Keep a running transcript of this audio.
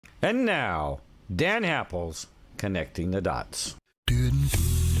And now, Dan Happel's Connecting the Dots.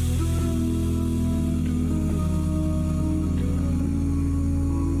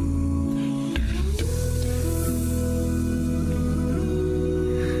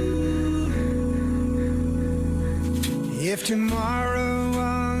 If tomorrow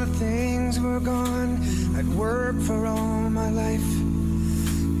all the things were gone, I'd work for all my life,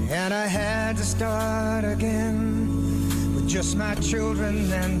 and I had to start again with just my children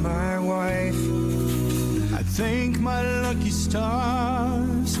and my wife. I thank my lucky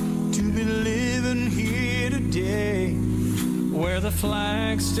stars to be living here today, where the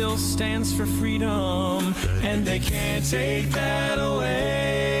flag still stands for freedom, and they can't take that away.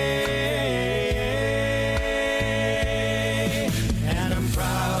 And I'm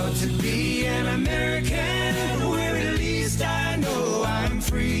proud to be an American, where at least I know I'm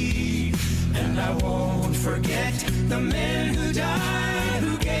free. And I won't forget the men who died,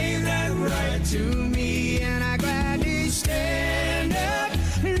 who gave that right to me. And I gladly stand up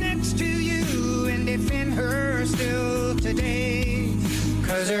next to you and defend her still today.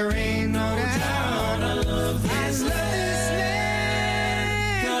 'Cause there ain't no doubt I love this land.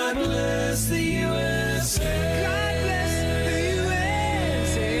 God bless the USA. God bless the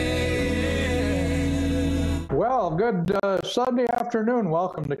USA. Well, good Sunday afternoon.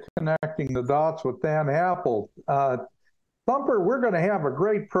 Welcome to Connecting the Dots with Dan Happel. Thumper, we're going to have a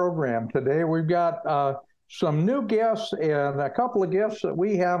great program today. We've got some new guests and a couple of guests that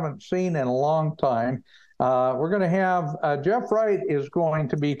we haven't seen in a long time. We're going to have Jeff Wright is going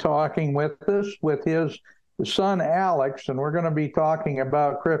to be talking with us with his son Alex, and we're going to be talking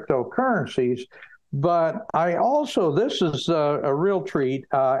about cryptocurrencies. But this is a real treat.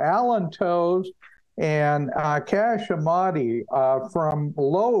 Alan Toes and Cash Amati from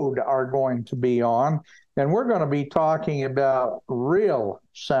Load are going to be on, and we're going to be talking about real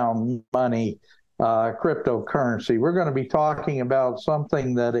sound money cryptocurrency. We're going to be talking about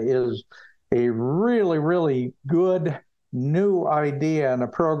something that is a really, really good new idea in a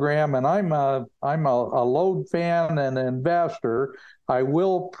program, and I'm a Load fan and investor. I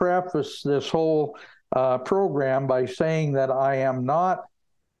will preface this whole program by saying that I am not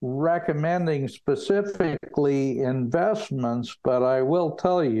recommending specifically investments, but I will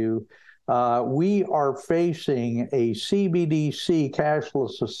tell you we are facing a CBDC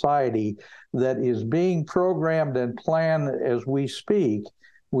cashless society that is being programmed and planned as we speak.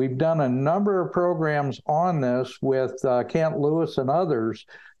 We've done a number of programs on this with Kent Lewis and others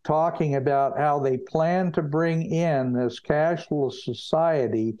talking about how they plan to bring in this cashless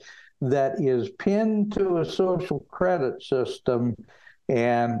society that is pinned to a social credit system.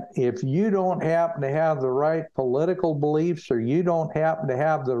 And if you don't happen to have the right political beliefs, or you don't happen to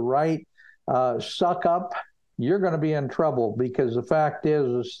have the right suck up, you're going to be in trouble, because the fact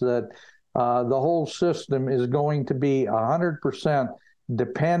is that the whole system is going to be 100%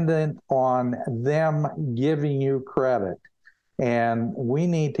 dependent on them giving you credit. And we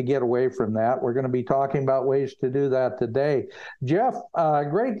need to get away from that. We're going to be talking about ways to do that today. Jeff,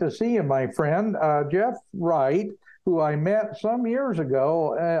 great to see you, my friend. Jeff Wright, who I met some years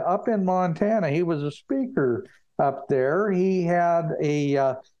ago up in Montana. He was a speaker up there. He had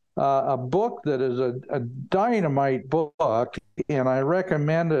a book that is a dynamite book, and I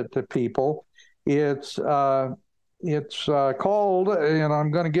recommend it to people. It's called, and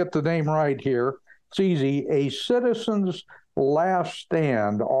I'm going to get the name right here, it's easy, A Citizen's Last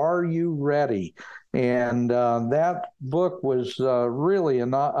Stand. Are you ready? And that book was really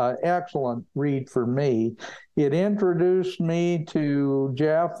an excellent read for me. It introduced me to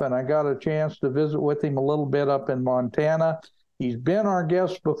Jeff, and I got a chance to visit with him a little bit up in Montana. He's been our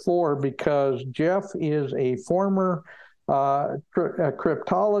guest before because Jeff is a former a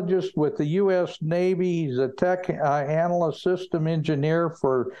cryptologist with the U.S. Navy. He's a tech analyst, system engineer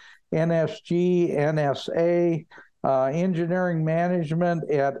for NSG, NSA, engineering management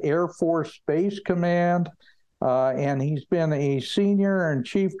at Air Force Space Command, and he's been a senior and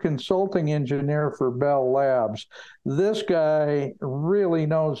chief consulting engineer for Bell Labs. This guy really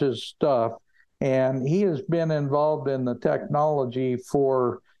knows his stuff, and he has been involved in the technology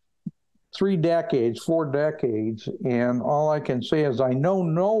for 4 decades, and all I can say is I know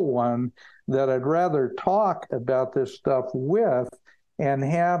no one that I'd rather talk about this stuff with and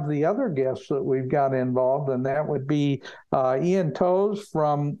have the other guests that we've got involved, and that would be Ian Toes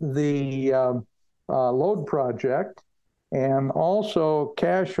from the Load Project, and also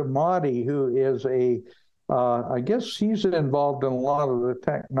Cash Amati, who is I guess he's involved in a lot of the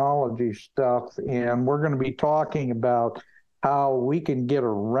technology stuff, and we're going to be talking about how we can get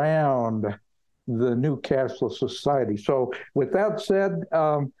around the new cashless society. So with that said,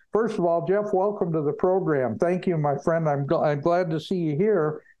 First of all, Jeff, welcome to the program. Thank you, my friend. I'm glad to see you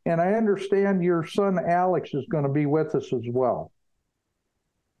here. And I understand your son, Alex, is going to be with us as well.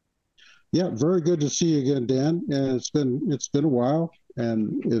 Yeah, very good to see you again, Dan. And it's been a while,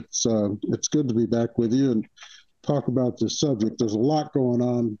 and it's good to be back with you and talk about this subject. There's a lot going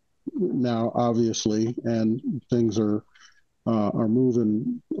on now, obviously, and things are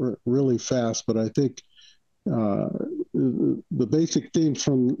moving really fast. But I think the basic themes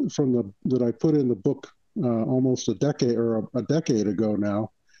that I put in the book almost a decade ago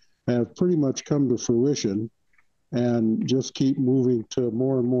now have pretty much come to fruition, and just keep moving to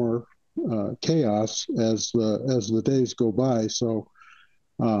more and more chaos as the days go by. So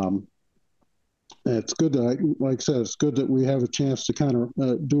it's good that, like I said, it's good that we have a chance to kind of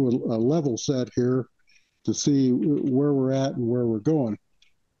do a level set here to see where we're at and where we're going.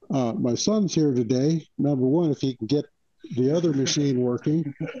 My son's here today. Number one, if he can get the other machine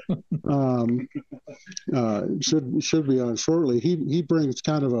working, should be on shortly. He brings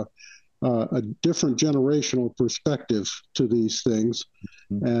kind of a different generational perspective to these things,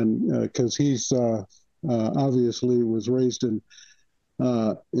 and because he's obviously was raised in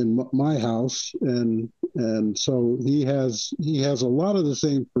my house, and so he has a lot of the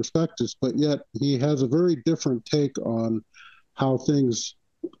same perspectives, but yet he has a very different take on how things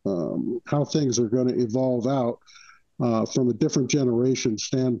are going to evolve out from a different generation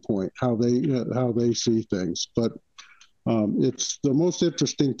standpoint, how they see things. But it's the most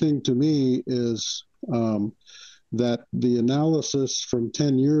interesting thing to me is that the analysis from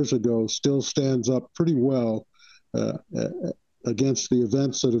 10 years ago still stands up pretty well against the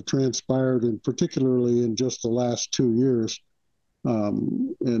events that have transpired, and particularly in just the last 2 years,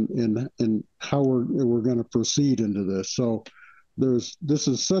 and how we're going to proceed into this. So this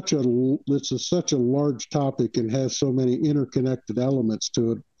is such a large topic and has so many interconnected elements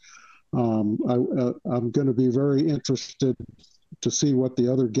to it. I'm going to be very interested to see what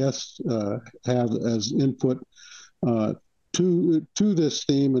the other guests have as input to this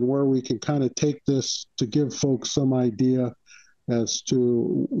theme, and where we can kind of take this to give folks some idea as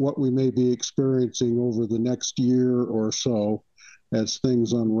to what we may be experiencing over the next year or so as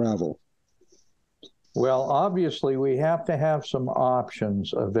things unravel. Well, obviously, we have to have some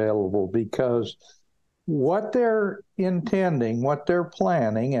options available, because what they're intending, what they're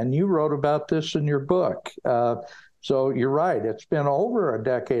planning, and you wrote about this in your book. So you're right. It's been over a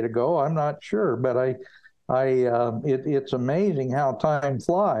decade ago. I'm not sure, but it's amazing how time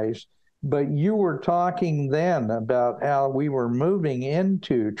flies. But you were talking then about how we were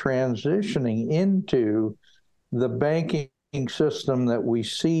transitioning into the banking system that we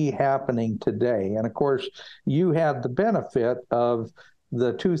see happening today. And of course, you had the benefit of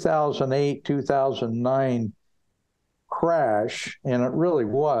the 2008, 2009 crash, and it really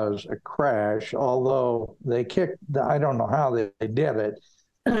was a crash, although I don't know how they did it,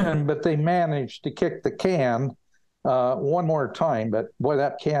 but they managed to kick the can one more time. But boy,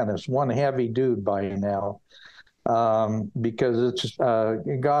 that can is one heavy dude by now, because it's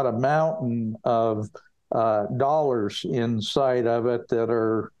got a mountain of dollars inside of it that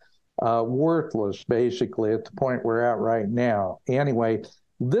are worthless, basically, at the point we're at right now. Anyway,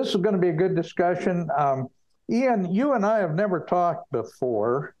 this is going to be a good discussion. Ian, you and I have never talked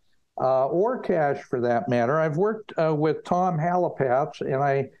before, or Cash for that matter. I've worked with Tom Halapatz, and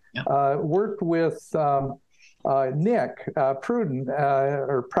I worked with Nick Pruden,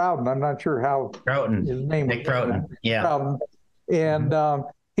 or Prowden. I'm not sure how his name was. Nick Prowden, yeah. Prowden. And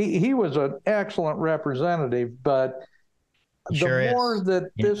he was an excellent representative, but the more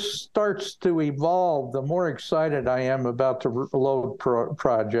that this starts to evolve, the more excited I am about the Load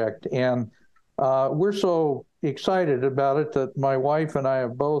project. And we're so excited about it that my wife and I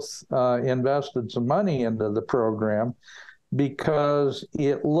have both invested some money into the program, because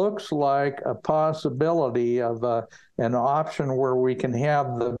it looks like a possibility of an option where we can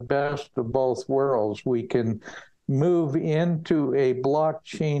have the best of both worlds. We can move into a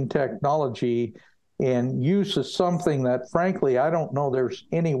blockchain technology and use of something that, frankly, I don't know there's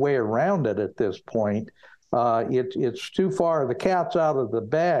any way around it at this point. It's too far. The cat's out of the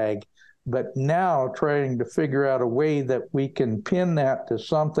bag. But now trying to figure out a way that we can pin that to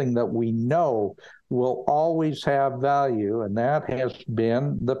something that we know will always have value, and that has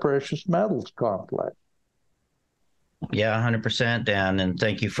been the precious metals complex. Yeah, 100%, Dan, and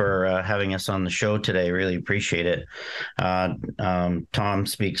thank you for having us on the show today. Really appreciate it. Tom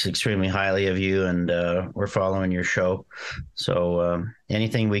speaks extremely highly of you, and we're following your show. So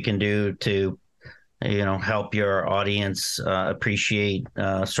anything we can do to help your audience appreciate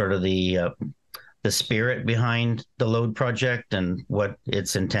sort of the the spirit behind the Load project and what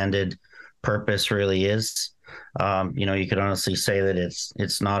its intended purpose really is. You could honestly say that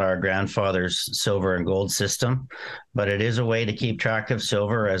it's not our grandfather's silver and gold system, but it is a way to keep track of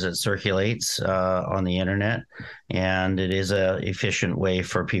silver as it circulates on the internet, and it is a efficient way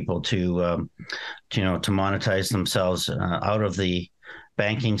for people to monetize themselves out of the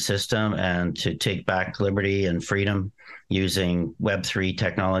banking system and to take back liberty and freedom using Web3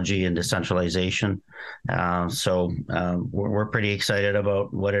 technology and decentralization. So we're pretty excited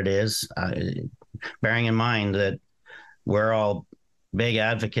about what it is, bearing in mind that we're all big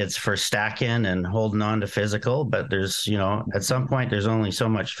advocates for stacking and holding on to physical, but there's, at some point, there's only so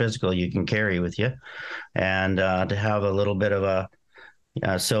much physical you can carry with you. And to have a little bit of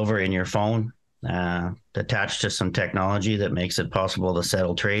a silver in your phone attached to some technology that makes it possible to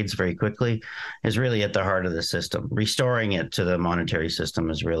settle trades very quickly is really at the heart of the system. Restoring it to the monetary system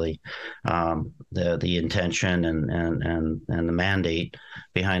is really the intention and the mandate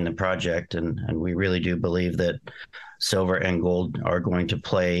behind the project. And we really do believe that silver and gold are going to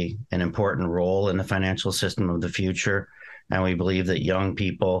play an important role in the financial system of the future. And we believe that young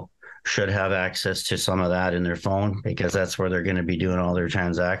people should have access to some of that in their phone, because that's where they're going to be doing all their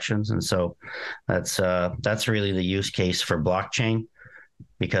transactions. And so that's really the use case for blockchain,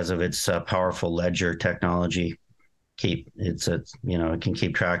 because of its powerful ledger technology. It can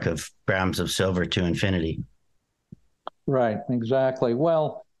keep track of grams of silver to infinity. Right, exactly.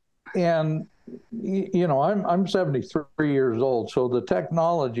 Well, and I'm 73 years old, so the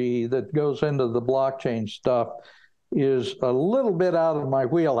technology that goes into the blockchain stuff is a little bit out of my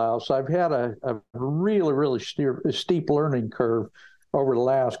wheelhouse. I've had a really, really steep learning curve over the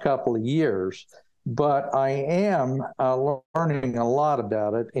last couple of years, but I am learning a lot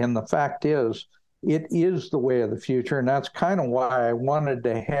about it. And the fact is, it is the way of the future. And that's kind of why I wanted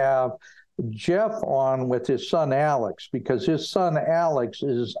to have Jeff on with his son, Alex, because his son, Alex,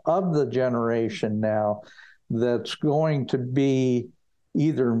 is of the generation now that's going to be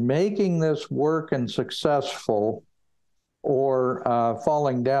either making this work and successful or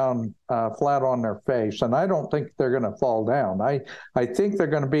falling down flat on their face. And I don't think they're going to fall down. I think they're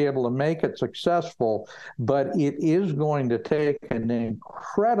going to be able to make it successful, but it is going to take an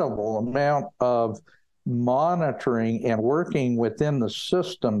incredible amount of monitoring and working within the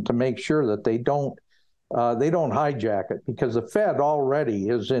system to make sure that they don't hijack it, because the Fed already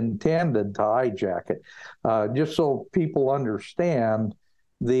is intended to hijack it. Just so people understand,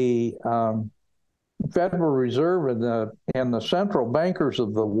 the Federal Reserve and the central bankers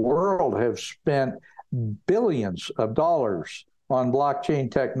of the world have spent billions of dollars on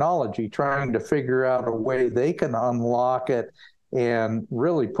blockchain technology trying to figure out a way they can unlock it and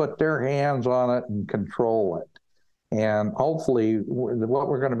really put their hands on it and control it. And hopefully what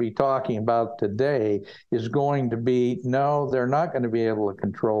we're going to be talking about today is going to be, no, they're not going to be able to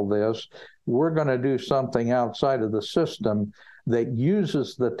control this. We're going to do something outside of the system that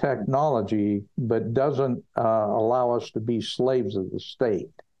uses the technology but doesn't allow us to be slaves of the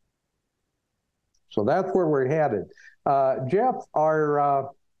state. So that's where we're headed. Jeff, are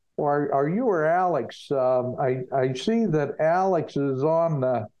you or Alex? I see that Alex is on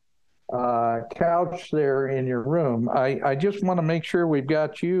the couch there in your room. I just want to make sure we've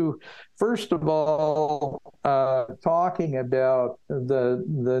got you, first of all, talking about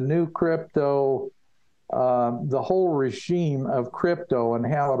the new crypto, the whole regime of crypto and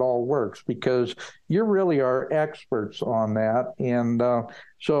how it all works, because you really are experts on that. And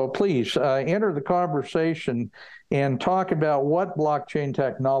so please enter the conversation and talk about what blockchain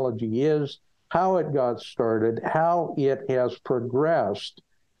technology is, how it got started, how it has progressed,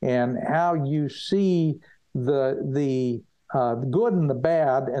 and how you see the good and the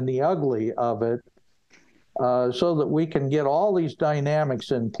bad and the ugly of it, so that we can get all these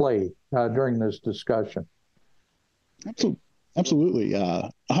dynamics in play during this discussion. Absolutely.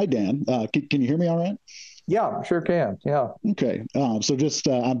 Hi, Dan. Can you hear me all right? Yeah, sure can. Yeah. Okay. So just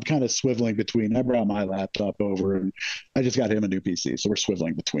I'm kind of swiveling between. I brought my laptop over, and I just got him a new PC, so we're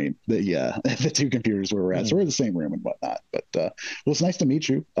swiveling between the two computers where we're at. So we're in the same room and whatnot. But well, it's nice to meet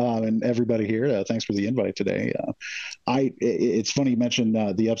you and everybody here. Thanks for the invite today. It's funny you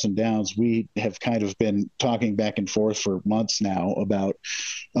mentioned the ups and downs. We have kind of been talking back and forth for months now about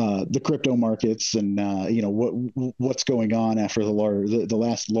the crypto markets and what's going on after the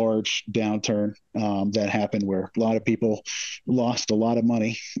last large downturn that happened, where a lot of people lost a lot of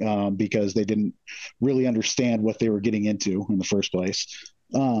money because they didn't really understand what they were getting into in the first place.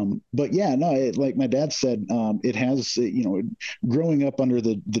 But yeah, no, like my dad said, it has, growing up under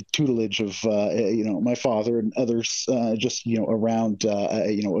the tutelage of, my father and others, just, around,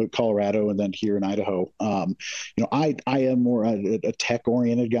 Colorado and then here in Idaho. I am more a tech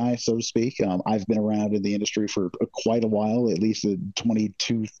oriented guy, so to speak. I've been around in the industry for quite a while, at least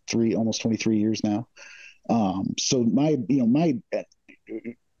almost 23 years now. So my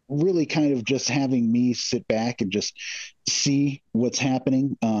really kind of just having me sit back and just see what's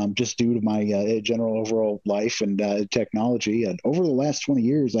happening, just due to my general overall life and technology. And over the last 20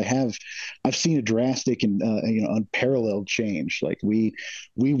 years, I've seen a drastic and unparalleled change. Like we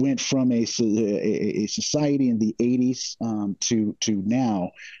went from a society in the 80s to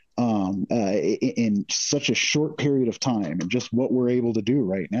now. In such a short period of time, and just what we're able to do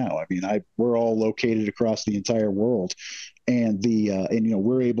right now. I mean, we're all located across the entire world, and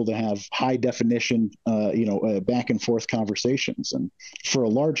we're able to have high definition, back and forth conversations. And for a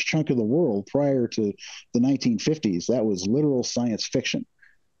large chunk of the world prior to the 1950s, that was literal science fiction.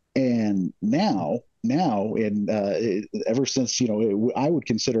 And now and ever since, I would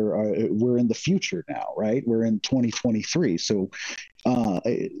consider we're in the future now, right? We're in 2023. So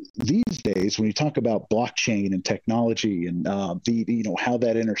these days, when you talk about blockchain and technology and how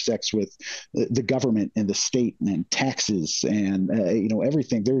that intersects with the government and the state and taxes and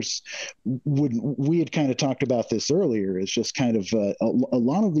everything, we had kind of talked about this earlier. It's just kind of a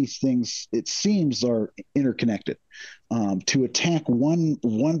lot of these things, it seems, are interconnected. To attack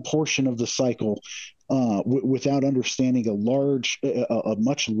one portion of the cycle without understanding a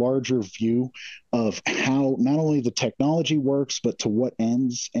much larger view of how not only the technology works, but to what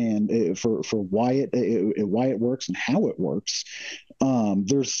ends and for why it works and how it works.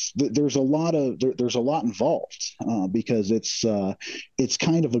 There's a lot involved because it's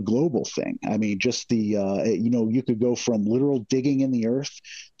kind of a global thing. I mean, just you could go from literal digging in the earth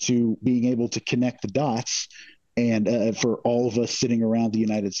to being able to connect the dots. And for all of us sitting around the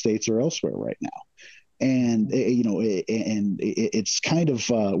United States or elsewhere right now. And it's kind of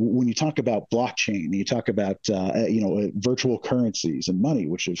when you talk about blockchain, you talk about virtual currencies and money,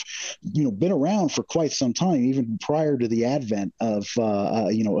 which have been around for quite some time, even prior to the advent of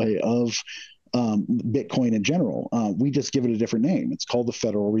Bitcoin in general. We just give it a different name. It's called the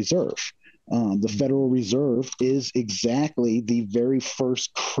Federal Reserve. The Federal Reserve is exactly the very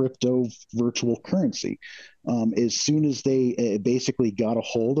first crypto virtual currency. As soon as they basically got a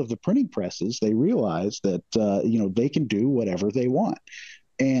hold of the printing presses, they realized that they can do whatever they want.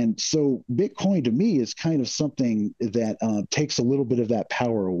 And so Bitcoin to me is kind of something that takes a little bit of that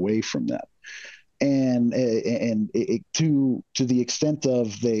power away from them. And to the extent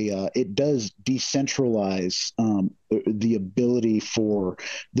of it does decentralize the ability for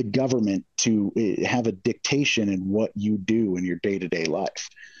the government to have a dictation in what you do in your day-to-day life.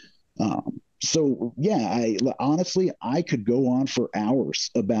 So yeah, honestly, I could go on for hours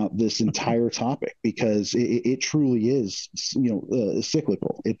about this entire topic because it truly is,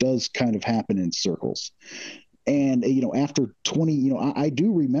 cyclical. It does kind of happen in circles. And after 20, I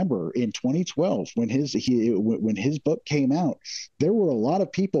do remember in 2012 when his book came out, there were a lot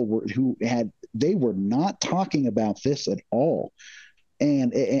of people they were not talking about this at all.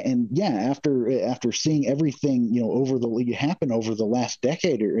 And yeah, after seeing everything happen over the last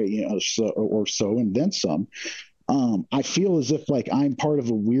decade or so and then some, I feel as if like I'm part of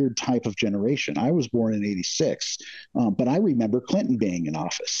a weird type of generation. I was born in '86, but I remember Clinton being in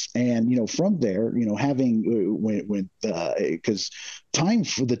office, and from there, having because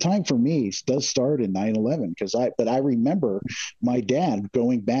the time for me does start in 9/11 but I remember my dad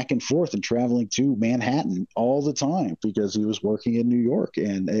going back and forth and traveling to Manhattan all the time because he was working in New York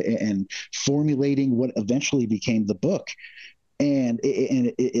and formulating what eventually became the book. And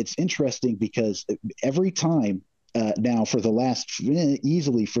it's interesting because every time now for the last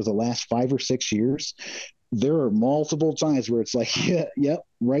 5 or 6 years, there are multiple times where it's like, yep,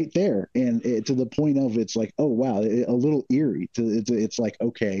 right there. And to the point of it's like, oh, wow, a little eerie. It's like,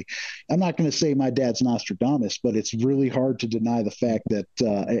 okay, I'm not going to say my dad's Nostradamus, but it's really hard to deny the fact that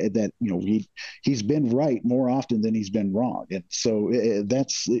he's been right more often than he's been wrong. And so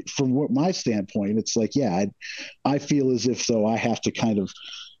that's from what my standpoint, it's like, yeah, I feel as if though I have to kind of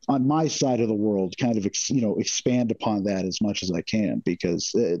on my side of the world, kind of expand upon that as much as I can,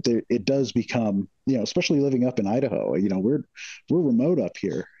 because it does become, especially living up in Idaho, we're remote up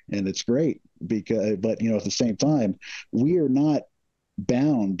here, and it's great but at the same time, we are not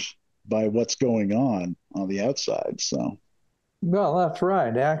bound by what's going on the outside. So. Well, that's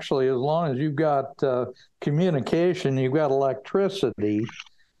right. Actually, as long as you've got communication, you've got electricity,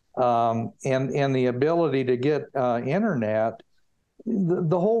 and the ability to get internet.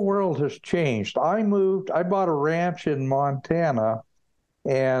 the whole world has changed. I bought a ranch in Montana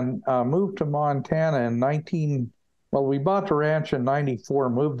and moved to Montana in we bought the ranch in 94,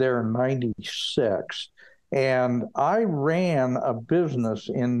 moved there in 96. And I ran a business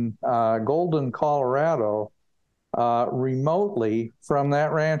in Golden, Colorado, remotely from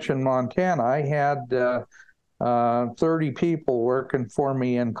that ranch in Montana. I had 30 people working for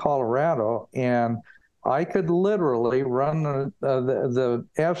me in Colorado, and I could literally run the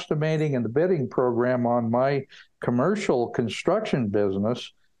estimating and the bidding program on my commercial construction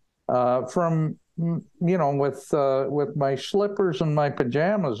business from with my slippers and my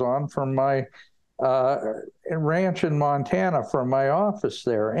pajamas on from my ranch in Montana from my office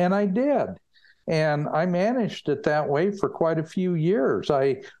there, and I did. And I managed it that way for quite a few years.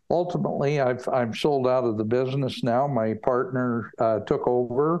 I'm sold out of the business now. My partner took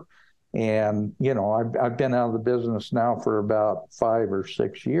over, and I've been out of the business now for about 5 or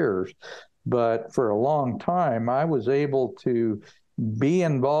 6 years. But for a long time, I was able to be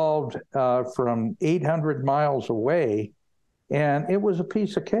involved from 800 miles away, and it was a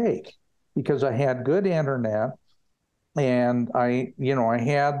piece of cake because I had good internet. And I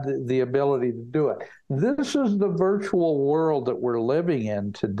had the ability to do it. This is the virtual world that we're living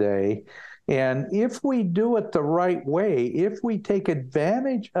in today. And if we do it the right way, if we take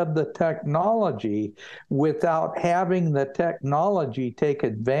advantage of the technology without having the technology take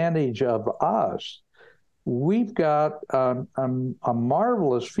advantage of us, we've got a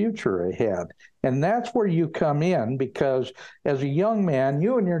marvelous future ahead. And that's where you come in, because as a young man,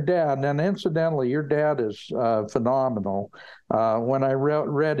 you and your dad, and incidentally, your dad is phenomenal. When I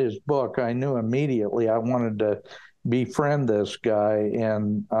read his book, I knew immediately I wanted to befriend this guy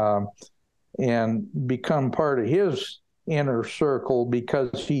and become part of his inner circle,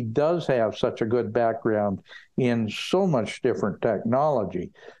 because he does have such a good background in so much different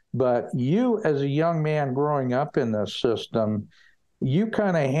technology. But you, as a young man growing up in this system, you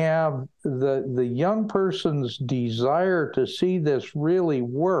kind of have the young person's desire to see this really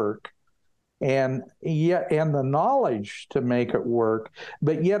work, and the knowledge to make it work.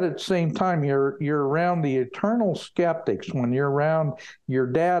 But yet at the same time, you're around the eternal skeptics. When you're around your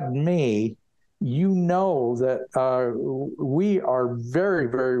dad and me, you know that we are very,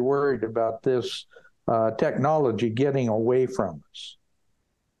 very worried about this technology getting away from us.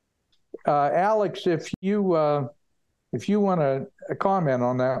 Alex, if you want to comment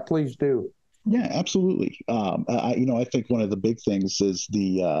on that, please do. Yeah, absolutely. I think one of the big things is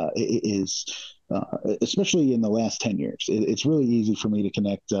especially in the last 10 years, it's really easy for me to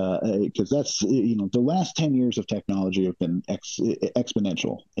connect because that's, the last 10 years of technology have been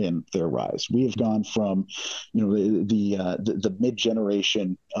exponential in their rise. We have gone from, the mid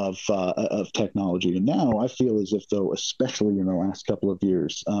generation of technology, and now I feel as if though, especially in the last couple of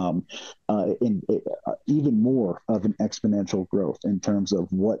years, even more of an exponential growth in terms of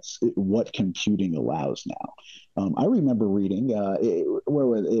what computing allows now. I remember reading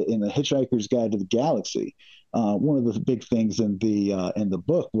in the Hitchhiker's Guide to the Galaxy, one of the big things in the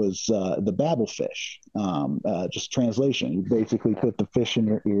book was the Babel fish. Just translation. You basically put the fish in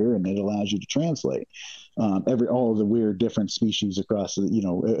your ear, and it allows you to translate all of the weird different species across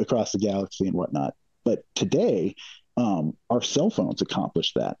the galaxy and whatnot. But today, our cell phones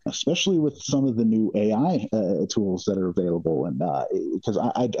accomplish that, especially with some of the new AI tools that are available. And because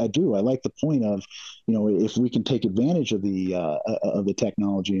I like the point of, if we can take advantage of the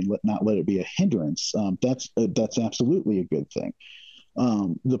technology and not let it be a hindrance, that's absolutely a good thing.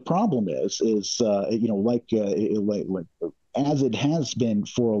 The problem is like as it has been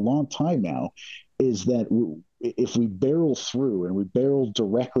for a long time now, is that if we barrel through and we barrel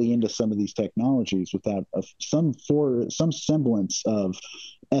directly into some of these technologies without some semblance of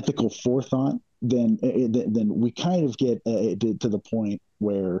ethical forethought, then we kind of get to the point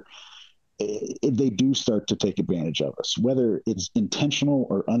where they do start to take advantage of us, whether it's intentional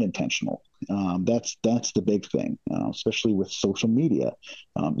or unintentional. That's the big thing, especially with social media.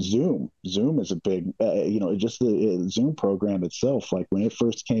 Zoom is a big, just the Zoom program itself. Like when it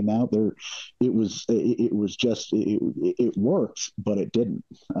first came out, it worked, but it didn't.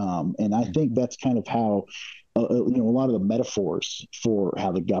 And I think that's kind of how. A lot of the metaphors for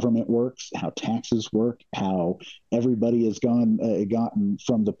how the government works, how taxes work, how everybody has gotten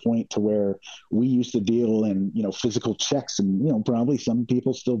from the point to where we used to deal in, physical checks, and, probably some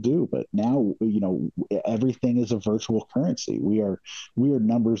people still do, but now, everything is a virtual currency. We are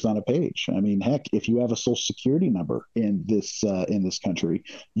numbers on a page. I mean, heck, if you have a social security number in this country,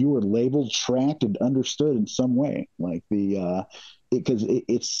 you are labeled, tracked, and understood in some way, like because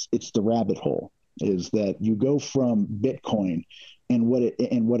it's the rabbit hole. Is that you go from Bitcoin and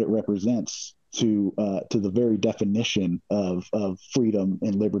what it represents to the very definition of freedom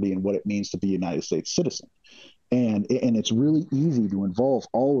and liberty and what it means to be a United States citizen. And it's really easy to involve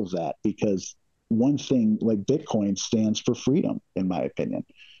all of that because one thing like Bitcoin stands for freedom, in my opinion.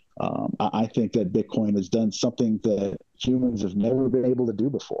 I think that Bitcoin has done something that humans have never been able to do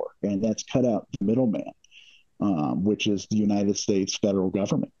before, and that's cut out the middleman, which is the United States federal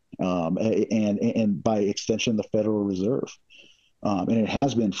government, and by extension, the Federal Reserve. And it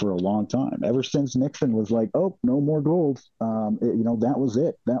has been for a long time, ever since Nixon was like, "Oh, no more gold." That was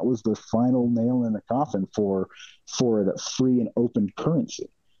it. That was the final nail in the coffin for a free and open currency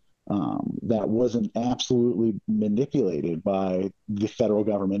that wasn't absolutely manipulated by the federal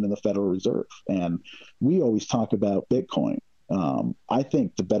government and the Federal Reserve. And we always talk about Bitcoin. I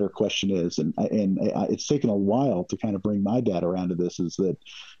think the better question is, and it's taken a while to kind of bring my dad around to this, is that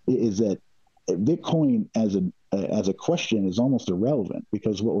Bitcoin as a question is almost irrelevant,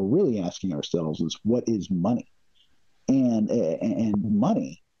 because what we're really asking ourselves is, what is money? And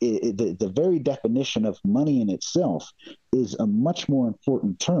money, the very definition of money in itself is a much more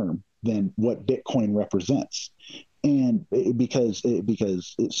important term than what Bitcoin represents. And because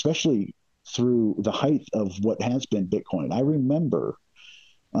especially through the height of what has been Bitcoin, I remember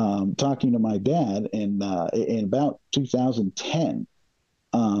talking to my dad in about 2010.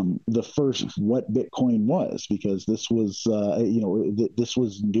 The first what Bitcoin was, because this was this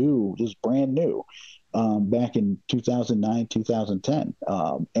was new, this was brand new back in 2009, 2010,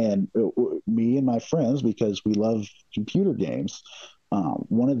 and me and my friends, because we love computer games,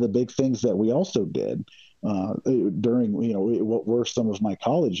 one of the big things that we also did during what were some of my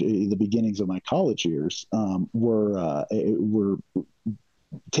the beginnings of my college years, were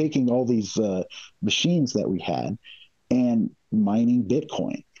taking all these machines that we had and mining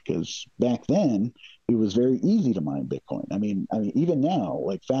Bitcoin, because back then it was very easy to mine Bitcoin. I mean, even now,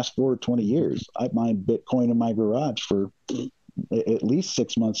 like fast forward 20 years, I mined Bitcoin in my garage for at least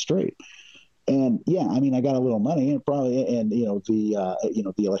 6 months straight. And yeah, I mean, I got a little money, and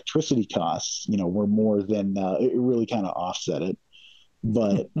the electricity costs, were more than it really kind of offset it.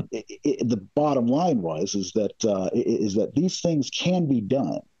 But the bottom line is that these things can be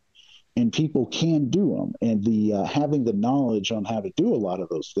done, and people can do them, and having the knowledge on how to do a lot of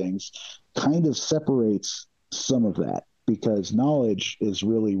those things kind of separates some of that, because knowledge is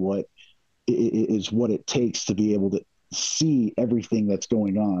really what it takes to be able to see everything that's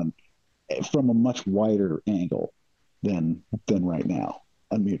going on from a much wider angle than right now.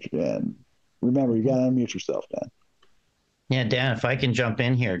 Unmute, and remember, you got to unmute yourself, Dan. Yeah, Dan, if I can jump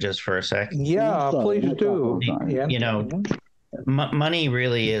in here just for a second. Yeah, please do. Money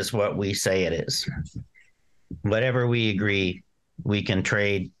really is what we say it is. Whatever we agree, we can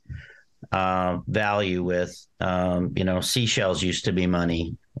trade value with. Seashells used to be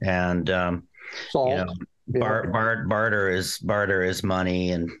money, and barter is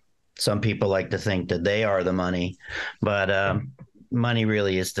money, and some people like to think that they are the money, but money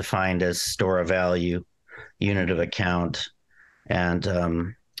really is defined as store of value, unit of account, and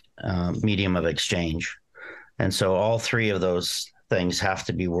medium of exchange. And so all three of those things have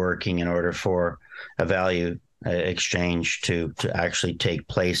to be working in order for a value exchange to actually take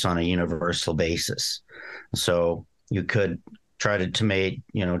place on a universal basis. So you could try to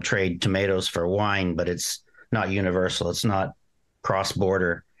trade tomatoes for wine, but it's not universal. It's not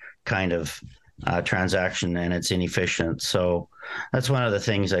cross-border kind of transaction, and it's inefficient. So that's one of the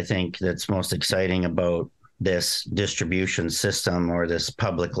things I think that's most exciting about this distribution system, or this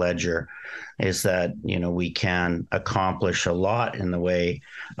public ledger, is that we can accomplish a lot in the way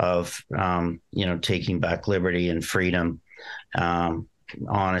of taking back liberty and freedom,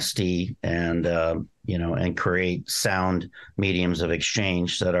 honesty, and and create sound mediums of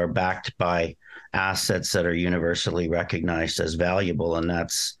exchange that are backed by assets that are universally recognized as valuable. And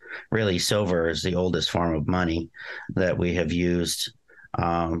that's really, silver is the oldest form of money that we have used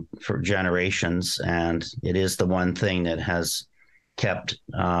for generations, and it is the one thing that has kept,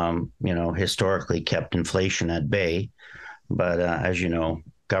 historically kept inflation at bay. But as you know,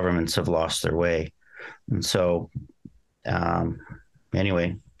 governments have lost their way, and so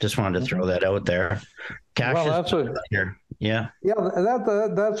anyway, just wanted to throw that out there. That's a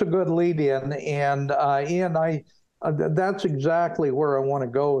good lead in, and Ian, that's exactly where I want to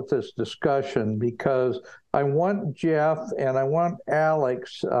go with this discussion, because I want Jeff and I want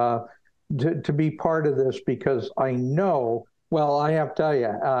Alex to be part of this, because I know, well, I have to tell you,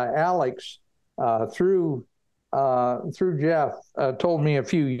 Alex, through Jeff, told me a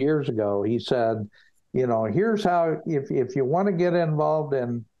few years ago, he said, here's how, if you want to get involved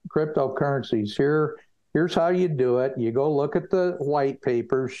in cryptocurrencies, here's how you do it. You go look at the white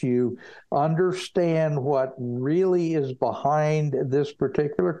papers. You understand what really is behind this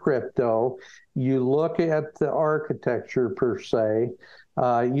particular crypto. You look at the architecture per se.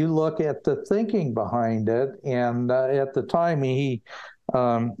 You look at the thinking behind it. And at the time, he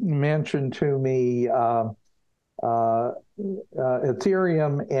mentioned to me Ethereum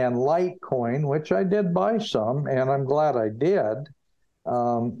and Litecoin, which I did buy some, and I'm glad I did.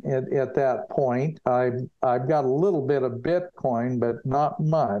 At that point, I've got a little bit of Bitcoin, but not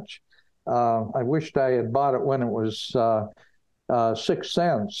much. I wished I had bought it when it was 6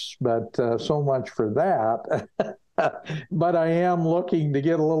 cents, but so much for that. But I am looking to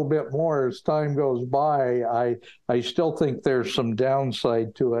get a little bit more as time goes by. I still think there's some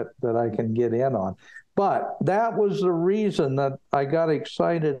downside to it that I can get in on. But that was the reason that I got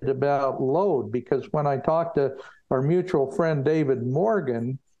excited about Load, because when I talked to our mutual friend David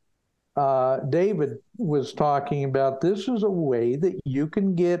Morgan, David was talking about this is a way that you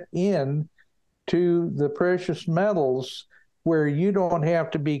can get in to the precious metals where you don't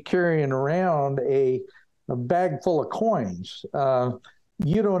have to be carrying around a bag full of coins.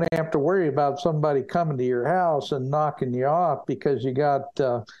 You don't have to worry about somebody coming to your house and knocking you off because you got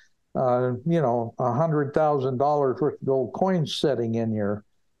 $100,000 worth of gold coins sitting in your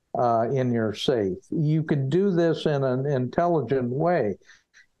safe. You can do this in an intelligent way.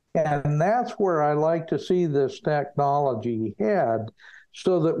 And that's where I like to see this technology head,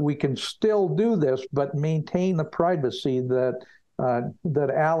 so that we can still do this, but maintain the privacy that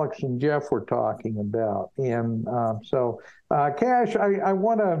Alex and Jeff were talking about. And Cash, I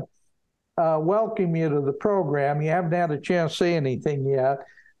want to welcome you to the program. You haven't had a chance to say anything yet,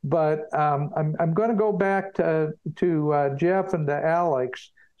 but I'm going to go back to Jeff and to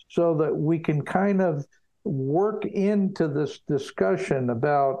Alex, so that we can kind of work into this discussion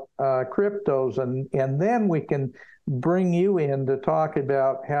about cryptos, and then we can bring you in to talk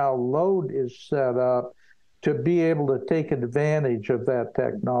about how Load is set up to be able to take advantage of that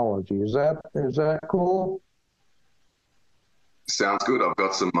technology. Is that cool? Sounds good. I've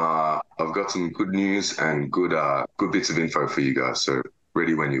got some good news and good bits of info for you guys. So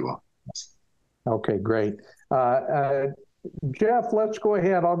ready when you are. Okay, great. Jeff, let's go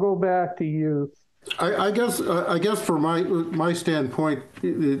ahead. I'll go back to you. I guess from my standpoint,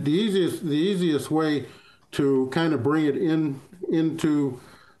 the easiest way to kind of bring it into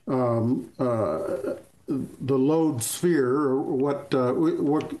the Load sphere, or what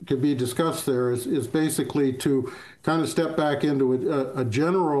could be discussed there, is basically to kind of step back into a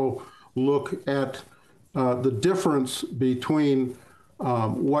general look at the difference between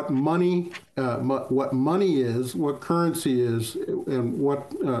what money is, what currency is, and what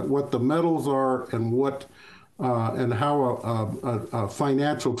the metals are, and how a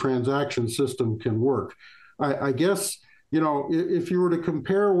financial transaction system can work. I guess, if you were to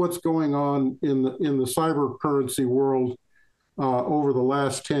compare what's going on in the cyber currency world over the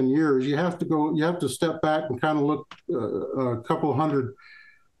last 10 years, you have to step back and kind of look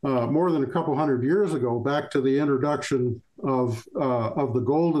more than a couple hundred years ago, back to the introduction of the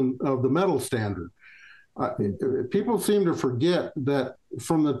gold and of the metal standard. People seem to forget that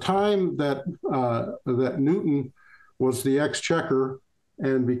from the time that Newton was the exchequer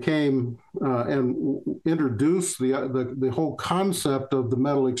and became and introduced the whole concept of the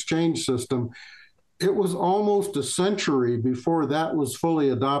metal exchange system, it was almost a century before that was fully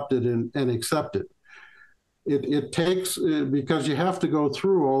adopted and accepted. It takes, because you have to go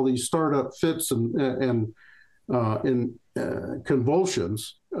through all these startup fits and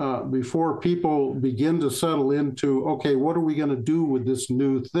convulsions before people begin to settle into, okay, what are we going to do with this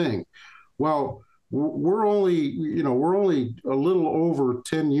new thing? Well, we're only a little over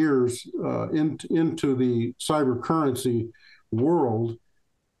 10 years into the cyber currency world,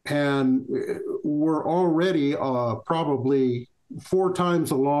 and we're already probably 4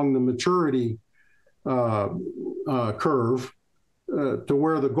 times along the maturity curve to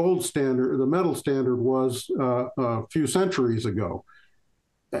where the gold standard, the metal standard, was a few centuries ago.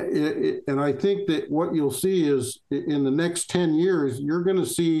 And I think that what you'll see is in the next 10 years, you're going to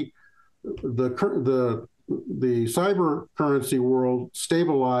see the cyber currency world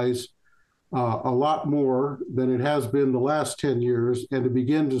stabilize a lot more than it has been the last 10 years, and to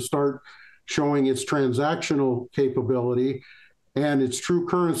begin to start showing its transactional capability and its true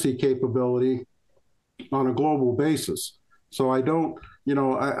currency capability on a global basis. So I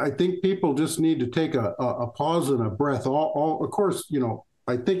think people just need to take a pause and a breath. Of course,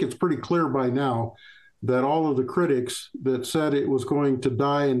 I think it's pretty clear by now that all of the critics that said it was going to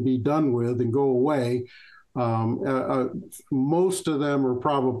die and be done with and go away Most of them are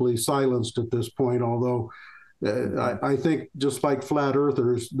probably silenced at this point, although I think just like flat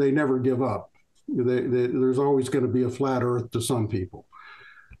earthers, they never give up. There's always going to be a flat earth to some people.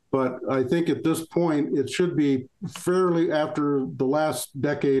 But I think at this point, it should be fairly, after the last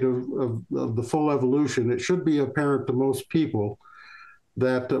decade of the full evolution, it should be apparent to most people,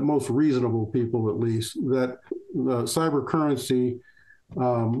 that most reasonable people at least, that cyber currency,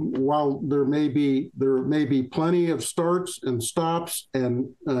 while there may be plenty of starts and stops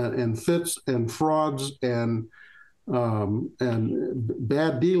and fits and frauds and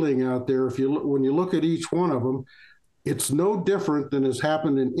bad dealing out there, when you look at each one of them, it's no different than has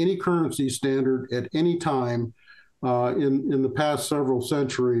happened in any currency standard at any time in the past several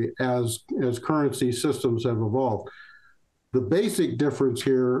centuries as currency systems have evolved. The basic difference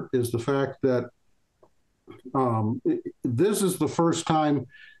here is the fact that this is the first time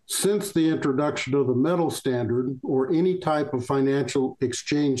since the introduction of the metal standard or any type of financial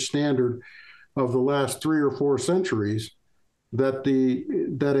exchange standard of the last 3 or 4 centuries that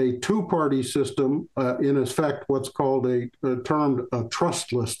a two-party system, in effect, what's called termed a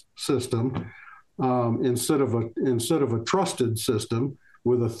trustless system, instead of a trusted system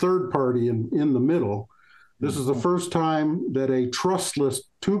with a third party in the middle. This is the first time that a trustless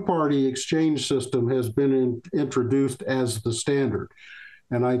two-party exchange system has been introduced as the standard.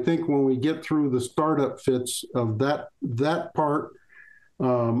 And I think when we get through the startup fits of that part,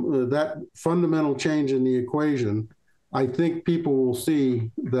 that fundamental change in the equation, I think people will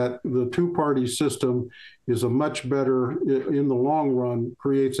see that the two-party system is a much better, in the long run,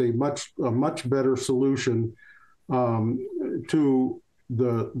 creates a much better solution to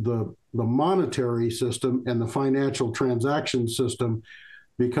the monetary system and the financial transaction system,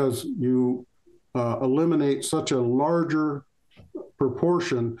 because you eliminate such a larger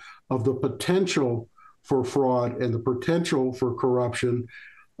proportion of the potential for fraud and the potential for corruption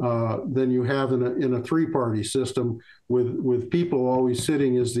than you have in a three-party system with people always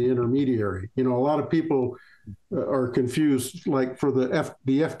sitting as the intermediary. You know, a lot of people are confused, like for the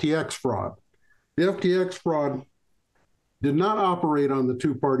FTX fraud. The FTX fraud did not operate on the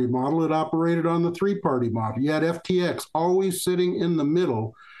two-party model. It operated on the three-party model. You had FTX always sitting in the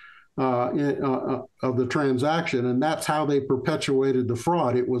middle of the transaction, and that's how they perpetuated the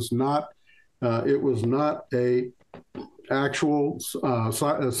fraud. It was not a actual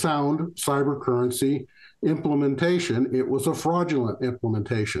sound cyber currency implementation. It was a fraudulent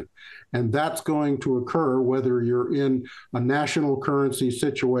implementation. And that's going to occur whether you're in a national currency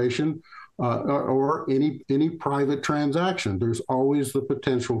situation or any private transaction. There's always the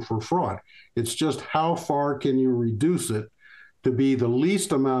potential for fraud. It's just how far can you reduce it to be the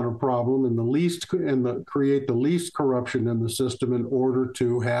least amount of problem and create the least corruption in the system in order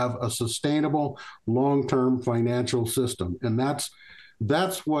to have a sustainable long-term financial system. And that's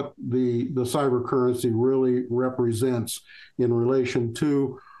what the cyber currency really represents in relation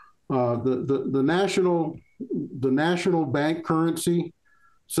to the national bank currency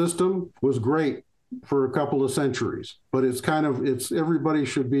system was great for a couple of centuries, but it's everybody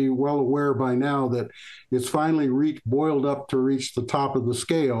should be well aware by now that it's finally boiled up to reach the top of the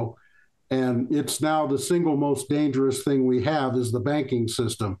scale, and it's now the single most dangerous thing we have is the banking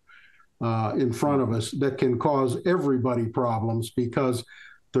system in front of us that can cause everybody problems, because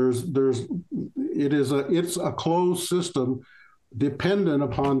it's a closed system dependent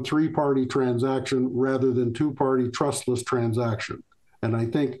upon three-party transaction rather than two-party trustless transaction. And I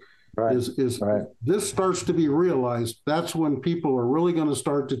think this starts to be realized, that's when people are really going to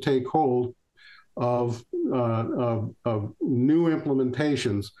start to take hold of new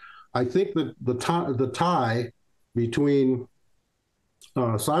implementations. I think that the tie between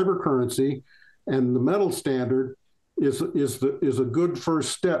cyber currency and the metal standard is a good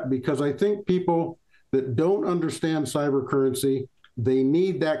first step, because I think people that don't understand cyber currency, they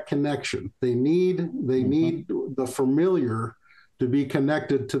need that connection. They need the familiar to be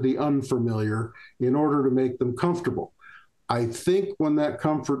connected to the unfamiliar in order to make them comfortable. I think when that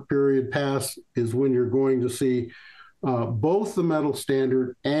comfort period passes is when you're going to see both the metal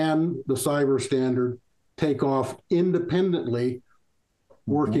standard and the cyber standard take off independently,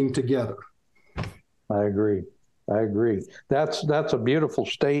 working together. I agree. That's a beautiful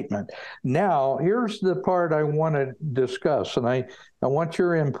statement. Now, here's the part I want to discuss, and I want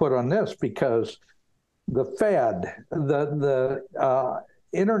your input on this, because the Fed, the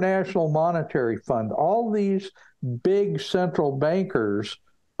International Monetary Fund, all these big central bankers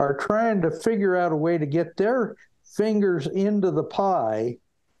are trying to figure out a way to get their fingers into the pie,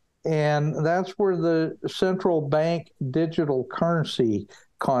 and that's where the central bank digital currency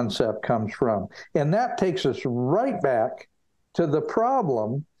concept comes from. And that takes us right back to the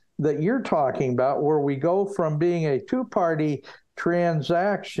problem that you're talking about, where we go from being a two-party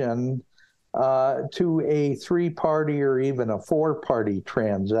transaction to a three-party or even a four-party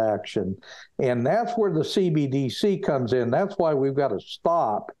transaction. And that's where the CBDC comes in. That's why we've got to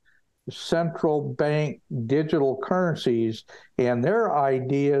stop central bank digital currencies and their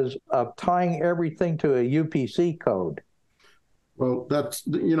ideas of tying everything to a UPC code. Well, that's,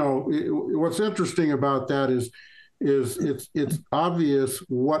 what's interesting about that is it's obvious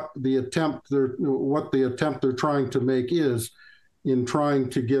what the attempt they're trying to make is in trying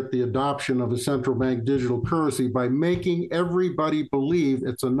to get the adoption of a central bank digital currency by making everybody believe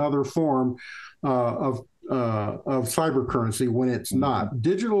it's another form of cyber currency when it's not.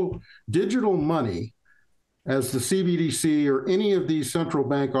 Digital money, as the CBDC or any of these central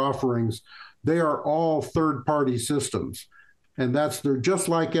bank offerings, they are all third-party systems, and they're just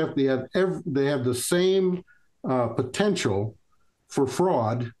like they have the same potential for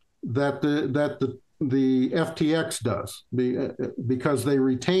fraud that the FTX does, because they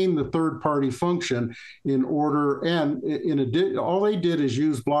retain the third-party function in order, and all they did is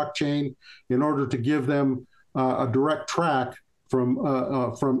use blockchain in order to give them a direct track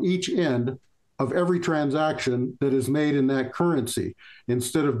from each end of every transaction that is made in that currency.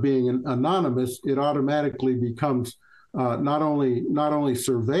 Instead of being anonymous, it automatically becomes not only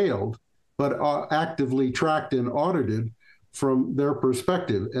surveilled, but actively tracked and audited from their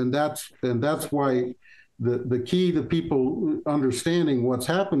perspective. And that's why the key to people understanding what's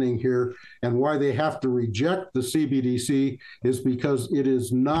happening here and why they have to reject the CBDC is because it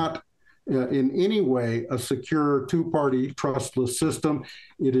is not in any way a secure two-party trustless system.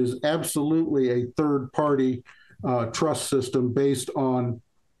 It is absolutely a third-party trust system based on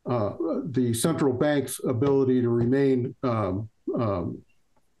the central bank's ability to remain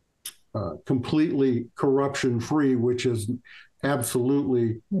completely corruption-free, which is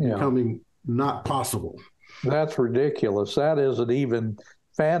absolutely becoming not possible. That's ridiculous. That isn't even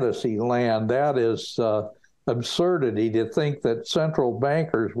fantasy land. That is absurdity to think that central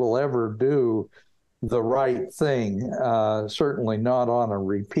bankers will ever do the right thing. Certainly not on a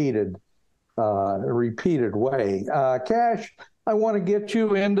repeated way. Cash, I want to get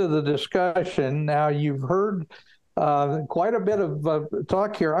you into the discussion. Now, you've heard quite a bit of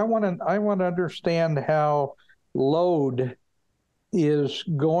talk here. I want to understand how LODE is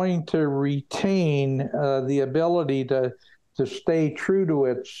going to retain the ability to stay true to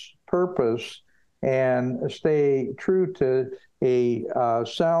its purpose and stay true to a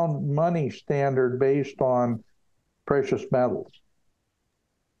sound money standard based on precious metals.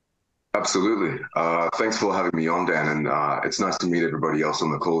 Absolutely. Thanks for having me on, Dan, and it's nice to meet everybody else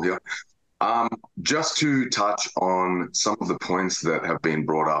on the call here. Just to touch on some of the points that have been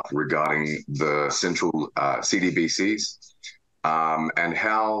brought up regarding the central CDBCs and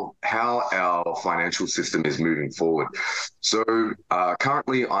how our financial system is moving forward. So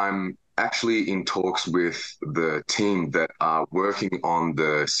currently I'm actually in talks with the team that are working on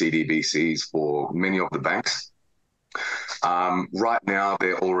the CDBCs for many of the banks. Right now,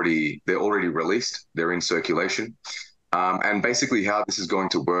 they're already released. They're in circulation. And basically how this is going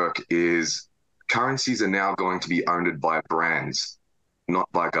to work is currencies are now going to be owned by brands, not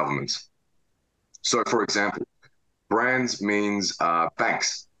by governments. So, for example, brands means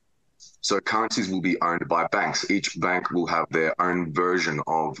banks. So currencies will be owned by banks. Each bank will have their own version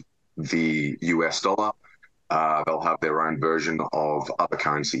of the US dollar. They'll have their own version of other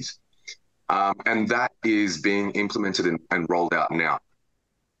currencies. And that is being implemented and rolled out now.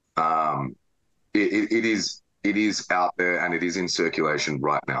 It is out there and it is in circulation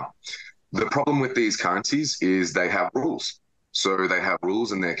right now. The problem with these currencies is they have rules. So they have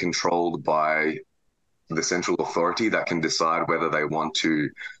rules and they're controlled by the central authority that can decide whether they want to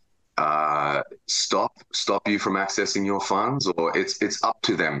stop you from accessing your funds, or it's up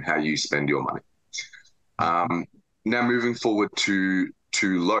to them how you spend your money. Now moving forward to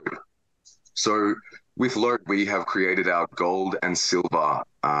LODE. So with LODE, we have created our gold and silver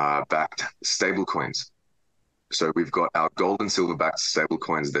backed stablecoins. So we've got our gold and silver backed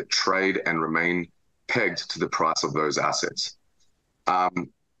stablecoins that trade and remain pegged to the price of those assets.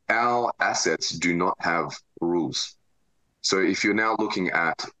 Our assets do not have rules. So if you're now looking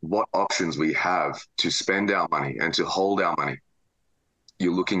at what options we have to spend our money and to hold our money,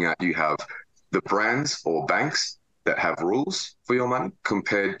 you're looking at, you have the brands or banks that have rules for your money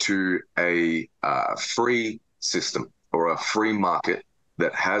compared to a free system or a free market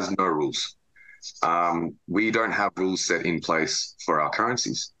that has no rules. We don't have rules set in place for our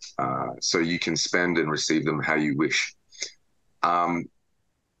currencies, so you can spend and receive them how you wish.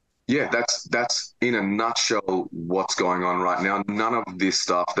 yeah, that's in a nutshell what's going on right now. None of this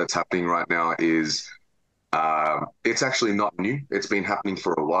stuff that's happening right now is it's actually not new. It's been happening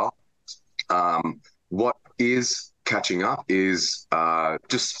for a while. What is catching up is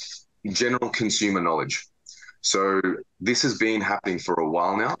just general consumer knowledge. So this has been happening for a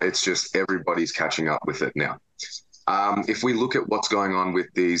while now. It's just everybody's catching up with it now. If we look at what's going on with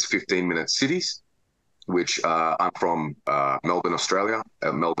these 15-minute cities, which I'm from Melbourne, Australia.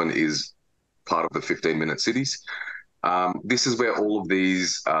 Melbourne is part of the 15-minute cities. This is where all of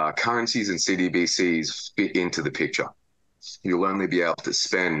these currencies and CDBCs fit into the picture. You'll only be able to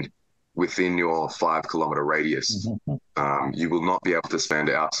spend within your 5-kilometer radius. You will not be able to spend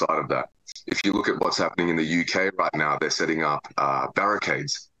outside of that. If you look at what's happening in the UK right now, they're setting up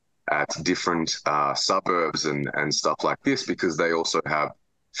barricades at different suburbs and stuff like this because they also have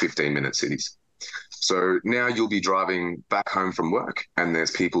 15-minute cities. So now you'll be driving back home from work and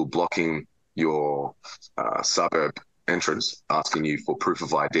there's people blocking your suburb entrance, asking you for proof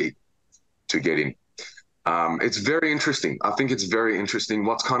of ID to get in. It's very interesting. I think it's very interesting.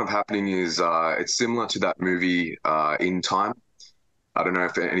 What's kind of happening is it's similar to that movie In Time. I don't know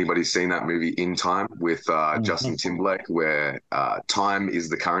if anybody's seen that movie In Time with Justin Timberlake, where time is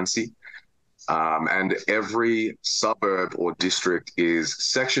the currency. And every suburb or district is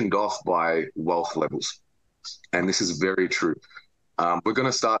sectioned off by wealth levels. And this is very true. We're going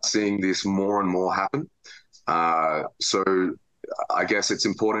to start seeing this more and more happen. So I guess it's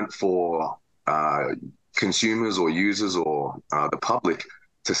important for consumers or users or the public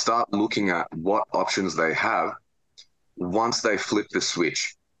to start looking at what options they have once they flip the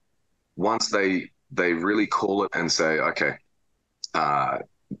switch, once they really call it and say, okay,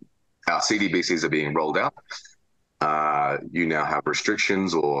 our CDBCs are being rolled out. You now have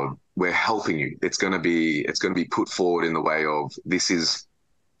restrictions, or we're helping you. It's going to be put forward in the way of this is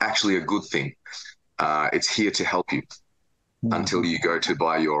actually a good thing. It's here to help you until you go to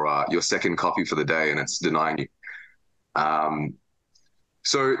buy your second coffee for the day and it's denying you.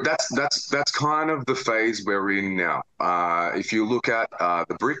 So that's kind of the phase we're in now. If you look at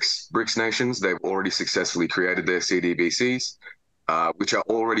the BRICS nations, they've already successfully created their CDBCs, which are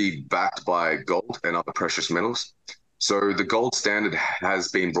already backed by gold and other precious metals. So the gold standard has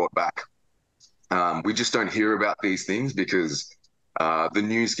been brought back. We just don't hear about these things because the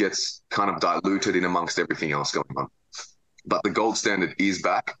news gets kind of diluted in amongst everything else going on. But the gold standard is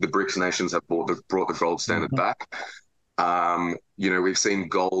back. The BRICS nations have brought the gold standard back. We've seen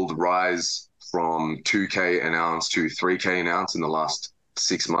gold rise from 2K an ounce to 3K an ounce in the last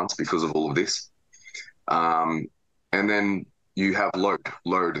 6 months because of all of this. And then you have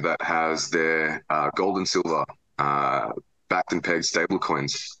Lode that has their gold and silver backed and pegged stable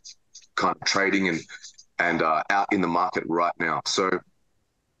coins kind of trading and out in the market right now. So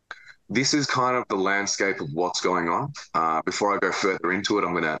this is kind of the landscape of what's going on. Before I go further into it,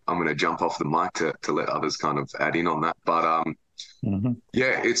 I'm gonna jump off the mic to let others kind of add in on that. But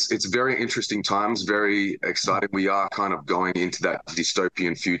yeah, it's very interesting times, very exciting. We are kind of going into that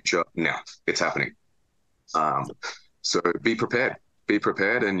dystopian future now. It's happening. So be prepared,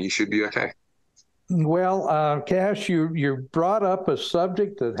 and you should be okay. Well, Cash, you brought up a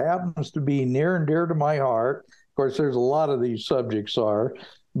subject that happens to be near and dear to my heart. Of course, there's a lot of these subjects are.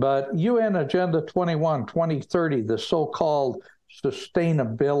 But UN Agenda 21, 2030, the so-called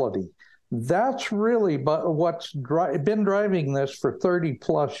sustainability, that's really what's been driving this for 30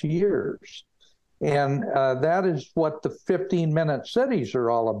 plus years. And that is what the 15-minute cities are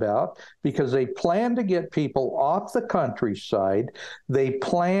all about, because they plan to get people off the countryside. They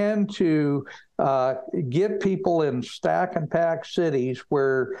plan to get people in stack and pack cities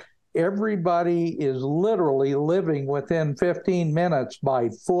where everybody is literally living within 15 minutes by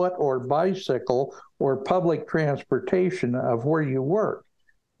foot or bicycle or public transportation of where you work.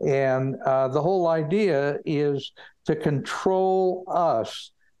 And the whole idea is to control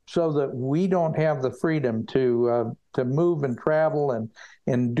us so that we don't have the freedom to move and travel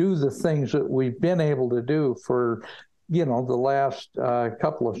and do the things that we've been able to do for the last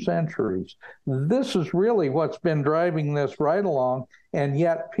couple of centuries. This is really what's been driving this right along, and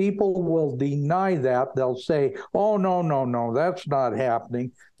yet people will deny that. They'll say, oh, no, that's not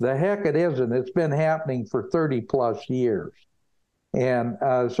happening. The heck it isn't. It's been happening for 30 plus years. And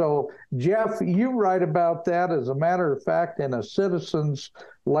so, Jeff, you write about that. As a matter of fact, in a Citizen's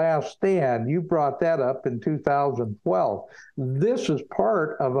Last Stand, you brought that up in 2012. This is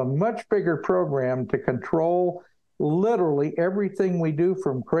part of a much bigger program to control literally everything we do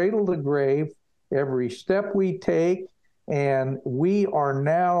from cradle to grave, every step we take, And we are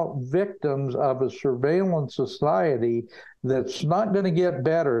now victims of a surveillance society that's not going to get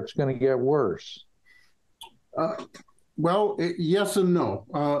better. It's going to get worse. Well, yes and no.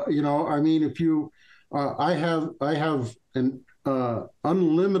 I mean, if you, I have an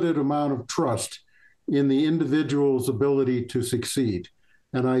unlimited amount of trust in the individual's ability to succeed.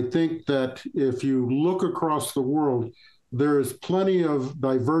 And I think that if you look across the world, there is plenty of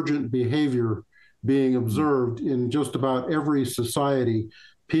divergent behavior being observed in just about every society.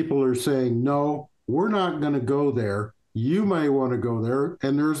 People are saying, no, we're not going to go there. You may want to go there.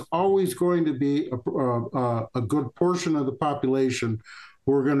 And there's always going to be a good portion of the population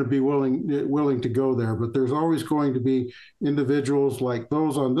who are going to be willing to go there. But there's always going to be individuals like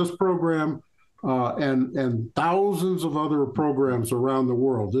those on this program and thousands of other programs around the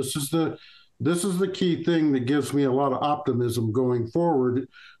world. This is the key thing that gives me a lot of optimism going forward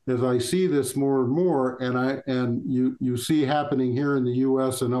as I see this more and more, and you see happening here in the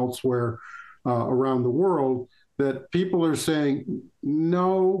U.S. and elsewhere around the world, that people are saying,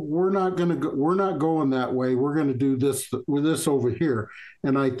 no, we're not going that way. We're going to do this with this over here.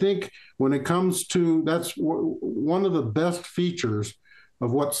 And I think when it comes to, that's one of the best features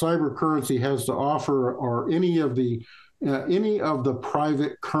of what cyber currency has to offer, are any of the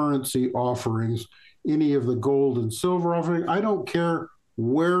private currency offerings, any of the gold and silver offerings. I don't care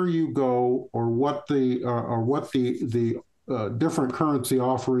where you go or what the different currency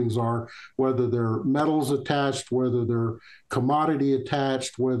offerings are, whether they're metals attached, whether they're commodity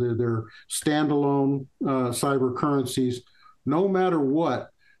attached, whether they're standalone cyber currencies. No matter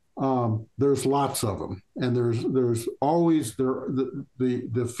what, there's lots of them, and there's always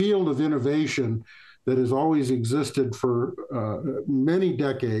the field of innovation that has always existed for many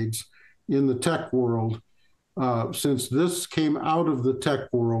decades in the tech world. Since this came out of the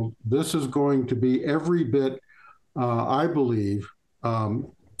tech world, this is going to be every bit, I believe,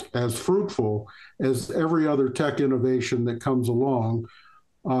 as fruitful as every other tech innovation that comes along,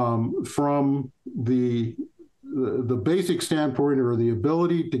 from the basic standpoint, or the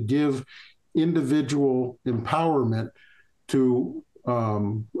ability to give individual empowerment to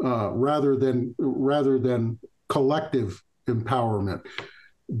rather than collective empowerment.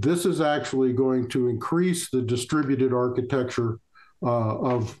 This is actually going to increase the distributed architecture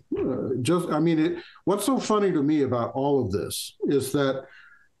what's so funny to me about all of this is that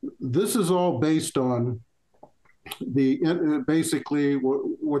this is all based on basically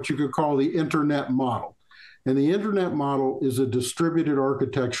what you could call the internet model. And the internet model is a distributed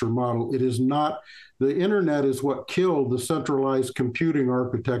architecture model. It is not, the internet is what killed the centralized computing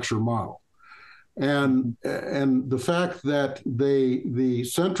architecture model. And the fact that the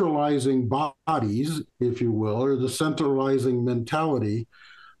centralizing bodies, if you will, or the centralizing mentality,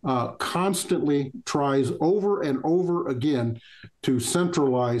 constantly tries over and over again to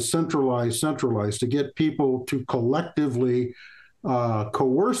centralize, to get people to collectively,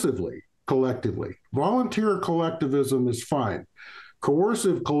 coercively, collectively. Volunteer collectivism is fine.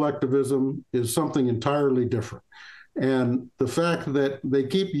 Coercive collectivism is something entirely different. And the fact that they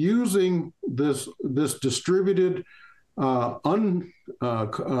keep using this distributed,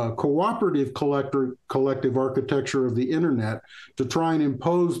 cooperative collective architecture of the internet to try and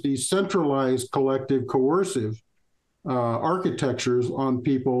impose these centralized collective coercive architectures on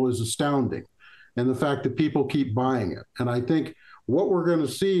people is astounding. And the fact that people keep buying it. And I think what we're going to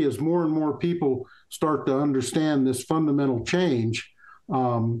see is more and more people start to understand this fundamental change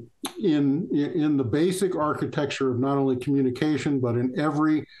in the basic architecture of not only communication, but in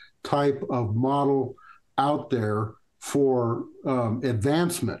every type of model out there for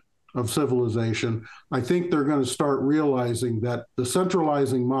advancement of civilization. I think they're going to start realizing that the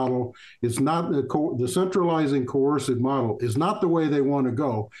centralizing model is not the centralizing coercive model is not the way they want to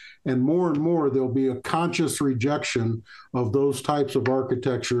go. And more there'll be a conscious rejection of those types of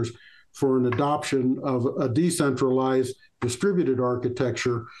architectures for an adoption of a decentralized distributed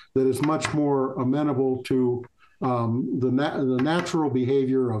architecture that is much more amenable to the natural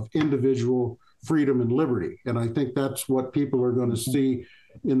behavior of individual freedom and liberty. And I think that's what people are going to see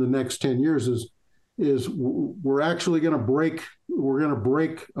in the next 10 years is we're actually going to break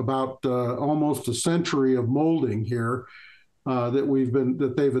about almost a century of molding here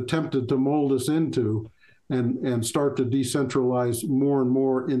that they've attempted to mold us into, and start to decentralize more and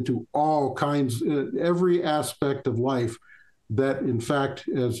more into all kinds, every aspect of life that in fact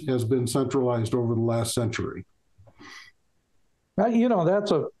has been centralized over the last century.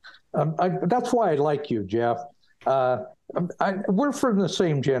 That's why I like you, Jeff. We're from the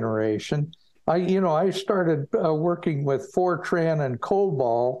same generation. I started working with Fortran and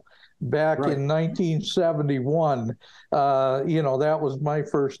COBOL back Right. in 1971. That was my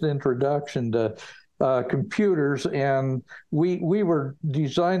first introduction to computers, and we were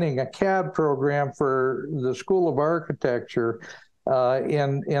designing a CAD program for the School of Architecture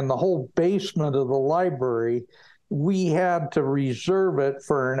in the whole basement of the library. We had to reserve it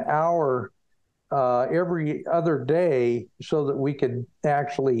for an hour every other day so that we could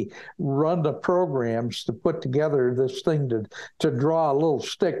actually run the programs to put together this thing to draw a little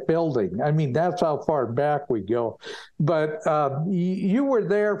stick building. I mean, that's how far back we go. But you were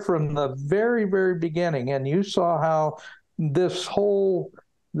there from the very, very beginning, and you saw how this whole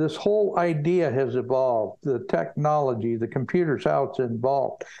idea has evolved, the technology, the computers, how it's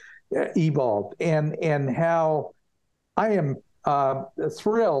evolved, and how I am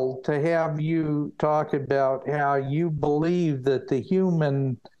thrilled to have you talk about how you believe that the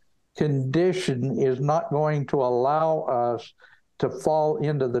human condition is not going to allow us to fall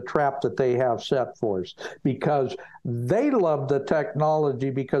into the trap that they have set for us, because they love the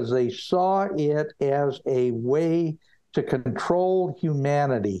technology because they saw it as a way to control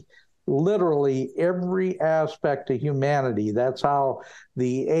humanity. Literally every aspect of humanity. That's how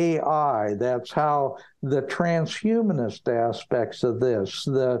the AI, that's how the transhumanist aspects of this,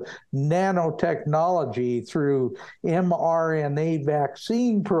 the nanotechnology through mRNA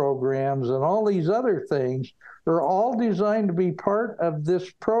vaccine programs and all these other things are all designed to be part of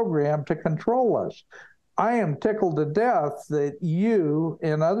this program to control us. I am tickled to death that you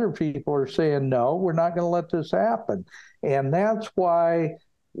and other people are saying, no, we're not going to let this happen. And that's why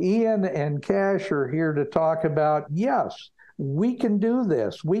Ian and Cash are here to talk about, yes, we can do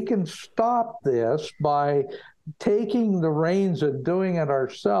this. We can stop this by taking the reins and doing it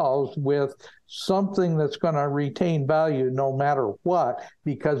ourselves with something that's going to retain value no matter what,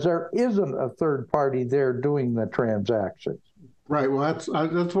 because there isn't a third party there doing the transactions. Right. Well, that's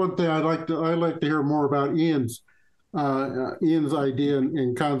one thing I'd like to hear more about Ian's idea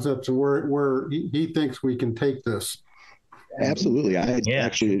and concepts and where he thinks we can take this. Absolutely.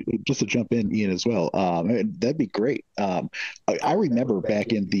 Actually, just to jump in, Ian, as well, that'd be great. I remember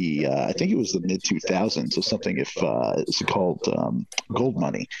back in the, I think it was the mid 2000s or something, it's called gold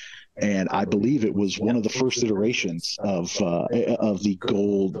money. And I believe it was one of the first iterations of the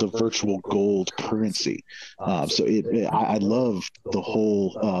gold, the virtual gold currency. I love the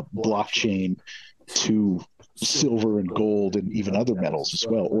whole blockchain to silver and gold and even other metals as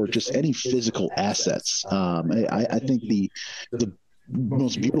well, or just any physical assets. I think the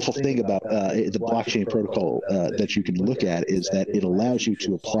most beautiful thing about the blockchain protocol that you can look at is that it allows you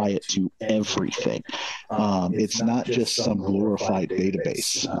to apply it to everything. It's not just some glorified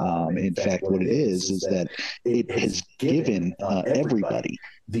database. In fact, what it is that it has given everybody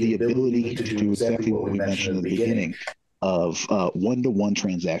the ability to do exactly what we mentioned in the beginning of one-to-one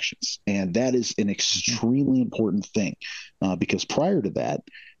transactions. And that is an extremely important thing because prior to that,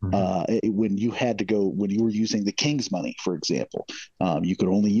 when you were using the king's money, for example, you could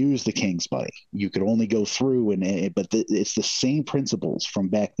only use the king's money. You could only go through, but it's the same principles from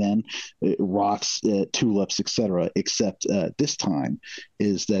back then, rocks, tulips, etc., except this time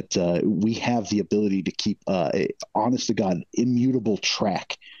is that we have the ability to keep, honest to God, immutable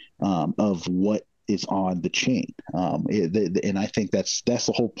track of what is on the chain. And I think that's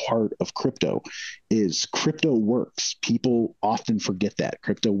the whole part of crypto is crypto works. People often forget that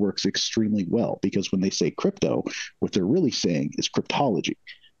crypto works extremely well because when they say crypto, what they're really saying is cryptology.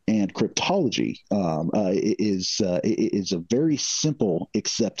 And cryptology is a very simple,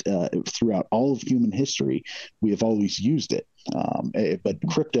 except throughout all of human history, we have always used it. But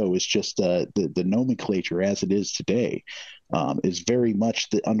crypto is just the nomenclature as it is today. Is very much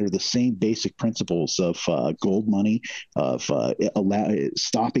under the same basic principles of gold money, of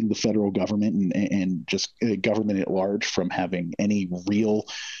stopping the federal government and just government at large from having any real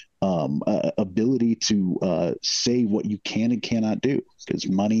ability to say what you can and cannot do, because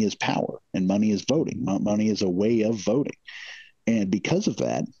money is power and money is voting. Money is a way of voting. And because of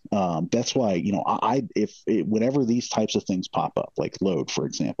that, that's why, whenever these types of things pop up, like Load, for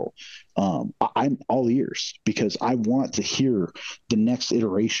example, I'm all ears because I want to hear the next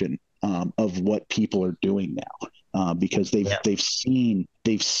iteration of what people are doing now, because they've seen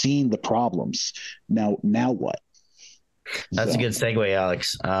the problems. Now what? That's a good segue,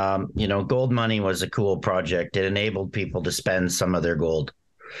 Alex. Gold money was a cool project. It enabled people to spend some of their gold.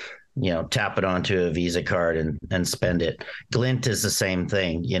 Tap it onto a Visa card and spend it. Glint is the same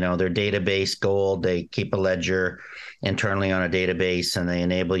thing. Their database gold, they keep a ledger internally on a database and they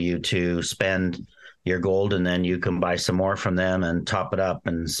enable you to spend your gold and then you can buy some more from them and top it up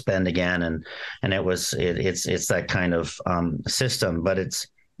and spend again. And it's that kind of system, but it's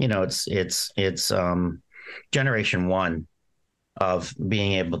it's generation one of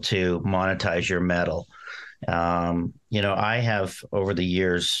being able to monetize your metal. I have over the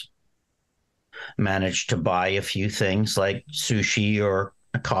years managed to buy a few things like sushi or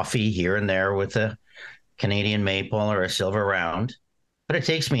a coffee here and there with a Canadian maple or a silver round, but it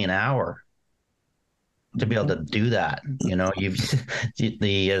takes me an hour to be able to do that.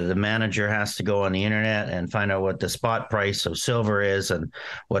 The manager has to go on the internet and find out what the spot price of silver is and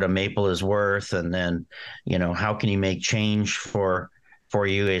what a maple is worth, and then how can he make change for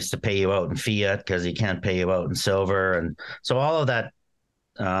you is to pay you out in fiat because he can't pay you out in silver, and so all of that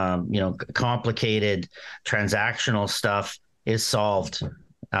complicated transactional stuff is solved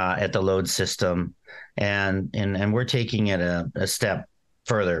at the load system, and we're taking it a step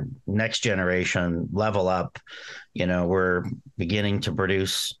further, next generation, level up. We're beginning to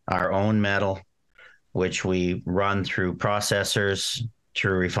produce our own metal, which we run through processors,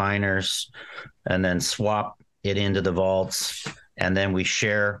 through refiners, and then swap it into the vaults. And then we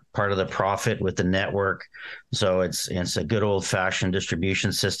share part of the profit with the network. So it's a good old fashioned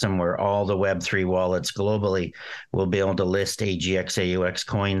distribution system where all the Web3 wallets globally will be able to list AGX, AUX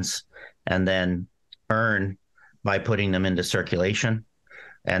coins and then earn by putting them into circulation.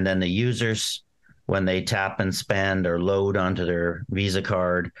 And then the users, when they tap and spend or load onto their Visa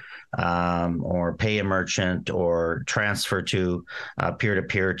card, or pay a merchant or transfer to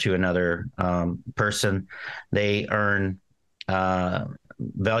peer-to-peer to another person, they earn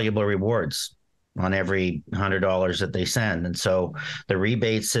valuable rewards on every $100 that they send. And so the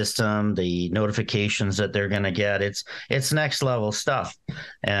rebate system, the notifications that they're going to get, it's next level stuff.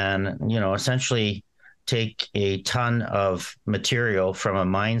 And, essentially take a ton of material from a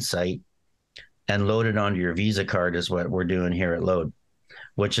mine site and load it onto your Visa card is what we're doing here at Load,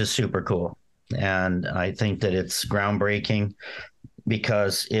 which is super cool. And I think that it's groundbreaking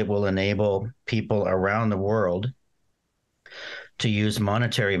because it will enable people around the world to use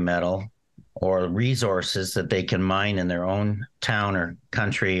monetary metal or resources that they can mine in their own town or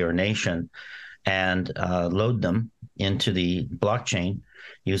country or nation and load them into the blockchain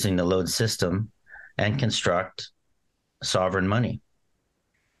using the load system and construct sovereign money.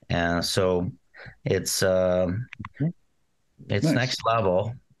 And so it's nice. Next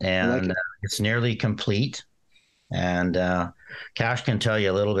level, and like it's nearly complete. And Cash can tell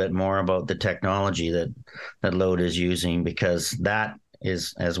you a little bit more about the technology that Load is using, because that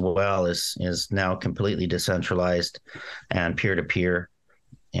is as well is now completely decentralized and peer-to-peer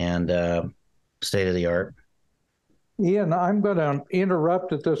and state of the art. Ian, I'm going to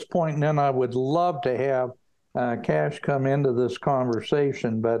interrupt at this point, and then I would love to have Cash come into this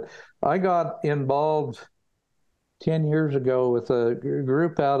conversation. But I got involved 10 years ago with a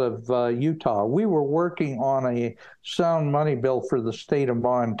group out of Utah. We were working on a sound money bill for the state of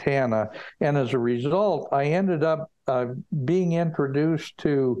Montana. And as a result, I ended up being introduced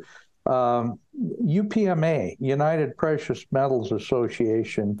to UPMA, United Precious Metals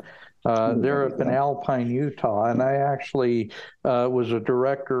Association. They're up in Alpine, Utah, and I actually was a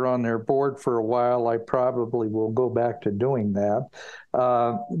director on their board for a while. I probably will go back to doing that.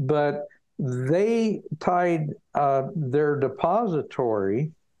 But they tied their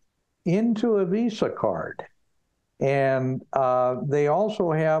depository into a Visa card. And they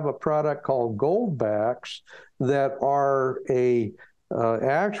also have a product called Goldbacks that are a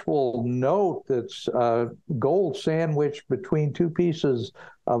actual note that's gold sandwiched between two pieces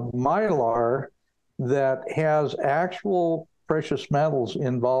of mylar that has actual precious metals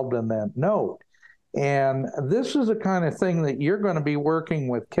involved in that note. And this is the kind of thing that you're going to be working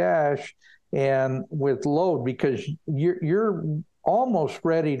with Cash and with Load, because you're almost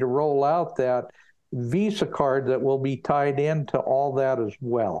ready to roll out that Visa card that will be tied into all that as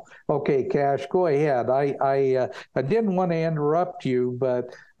well. Okay, Cash, go ahead. I didn't want to interrupt you,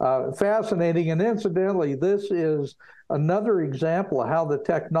 but fascinating. And incidentally, this is another example of how the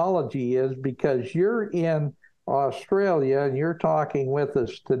technology is, because you're in Australia and you're talking with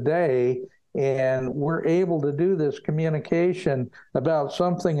us today, and we're able to do this communication about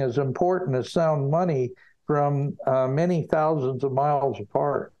something as important as sound money from many thousands of miles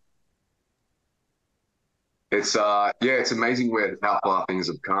apart. It's it's amazing how far things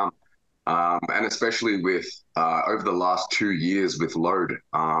have come, and especially with over the last 2 years with Load,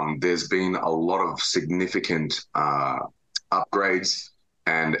 there's been a lot of significant upgrades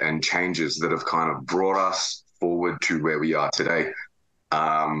and changes that have kind of brought us forward to where we are today,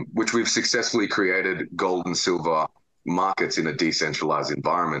 which we've successfully created gold and silver markets in a decentralized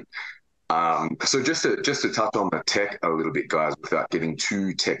environment. So just to touch on the tech a little bit, guys, without getting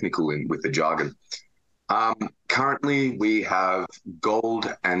too technical with the jargon. Currently, we have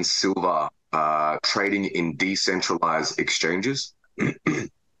gold and silver trading in decentralized exchanges.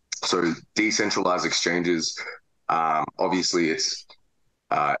 So decentralized exchanges, obviously, it's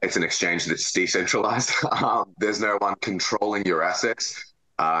an exchange that's decentralized. There's no one controlling your assets.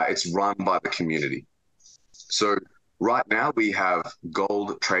 It's run by the community. So right now we have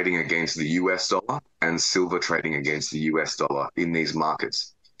gold trading against the US dollar and silver trading against the US dollar in these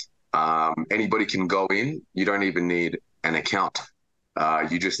markets. Anybody can go in. You don't even need an account.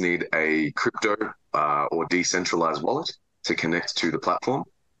 You just need a crypto or decentralized wallet to connect to the platform.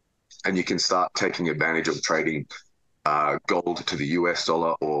 And you can start taking advantage of trading gold to the US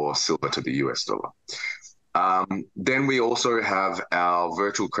dollar or silver to the US dollar. Then we also have our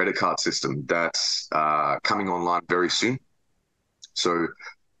virtual credit card system that's coming online very soon. So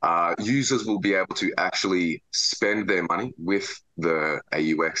users will be able to actually spend their money with the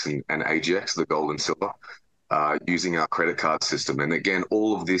AUX and AGX, the gold and silver, using our credit card system. And again,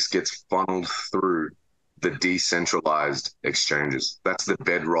 all of this gets funneled through the decentralized exchanges. That's the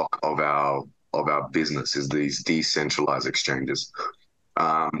bedrock of our business, is these decentralized exchanges.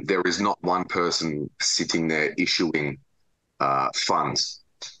 There is not one person sitting there issuing funds.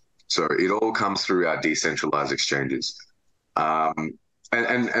 So it all comes through our decentralized exchanges.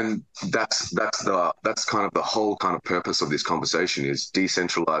 And that's kind of the whole kind of purpose of this conversation, is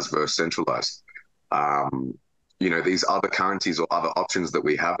decentralized versus centralized. These other currencies or other options that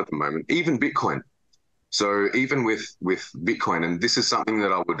we have at the moment, even Bitcoin. So even with Bitcoin, and this is something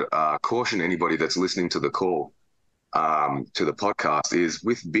that I would caution anybody that's listening to the call, to the podcast, is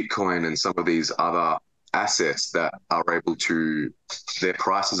with Bitcoin and some of these other assets that are their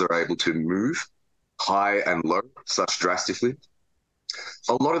prices are able to move high and low such drastically.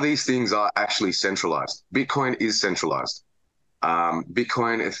 A lot of these things are actually centralized. Bitcoin is centralized.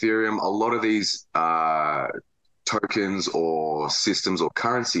 Bitcoin, Ethereum, a lot of these tokens or systems or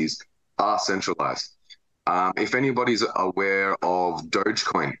currencies are centralized. If anybody's aware of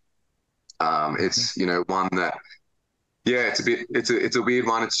Dogecoin, it's one that, it's a weird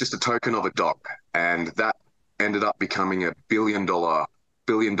one. It's just a token of a dog, and that ended up becoming a billion dollar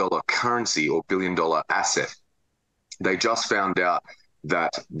currency or billion dollar asset. They just found out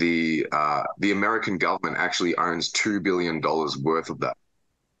that the American government actually owns $2 billion worth of that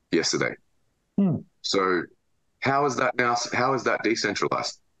yesterday. So how is that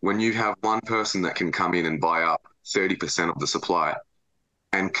decentralized? When you have one person that can come in and buy up 30% of the supply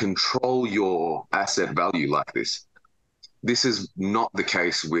and control your asset value like this. This is not the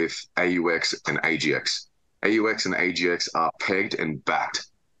case with AUX and AGX. AUX and AGX are pegged and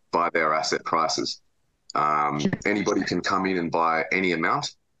backed by their asset prices. Anybody can come in and buy any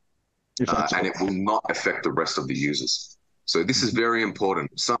amount, and it will not affect the rest of the users. So this is very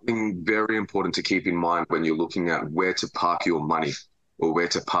important. Something very important to keep in mind when you're looking at where to park your money or where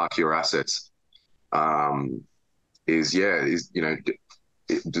to park your assets.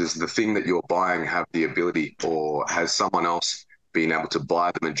 Does the thing that you're buying have the ability, or has someone else been able to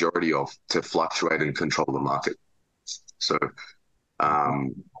buy the majority of, to fluctuate and control the market? So,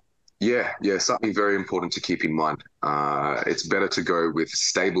 something very important to keep in mind. It's better to go with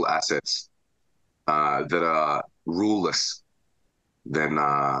stable assets that are ruleless than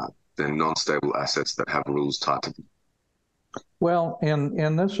non-stable assets that have rules tied to them. Well,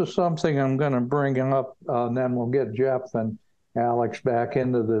 and this is something I'm going to bring up, and then we'll get Jeff and Alex back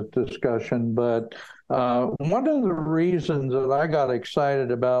into the discussion. But one of the reasons that I got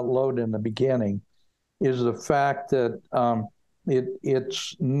excited about Load in the beginning is the fact that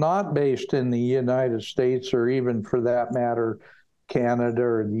it's not based in the United States, or even for that matter, Canada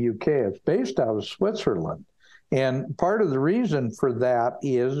or the UK. It's based out of Switzerland. And part of the reason for that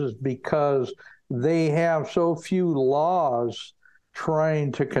is because they have so few laws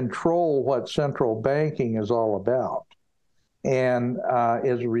trying to control what central banking is all about. And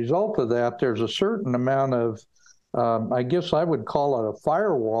as a result of that, there's a certain amount of, I guess I would call it a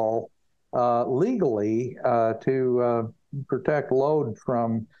firewall legally to protect Load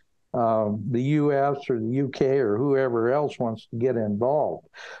from the US or the UK or whoever else wants to get involved.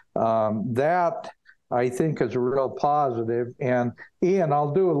 That, I think, is a real positive. And Ian,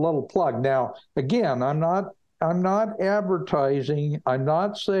 I'll do a little plug. Now, again, I'm not advertising. I'm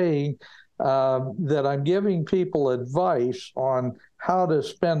not saying that I'm giving people advice on how to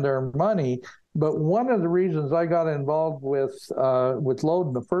spend their money. But one of the reasons I got involved with Load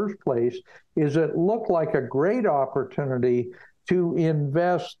in the first place is it looked like a great opportunity to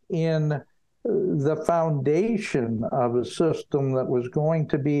invest in the foundation of a system that was going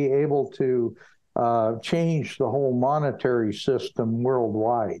to be able to change the whole monetary system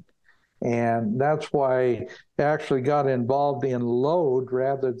worldwide. And that's why I actually got involved in load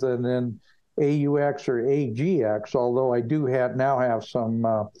rather than in AUX or AGX, although I do now have some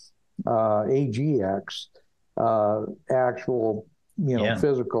AGX, actual,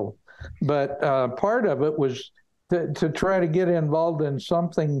 physical. But part of it was to try to get involved in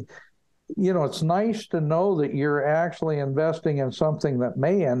something. It's nice to know that you're actually investing in something that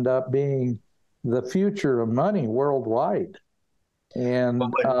may end up being the future of money worldwide, and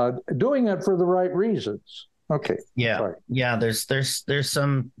doing it for the right reasons. Okay. Yeah. Sorry. Yeah. There's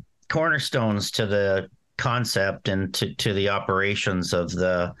some cornerstones to the concept and to the operations of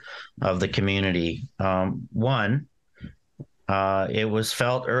the community. One, it was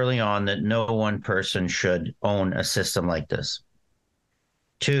felt early on that no one person should own a system like this.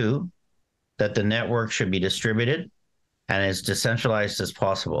 Two, that the network should be distributed and as decentralized as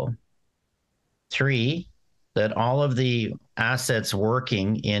possible. Three, that all of the assets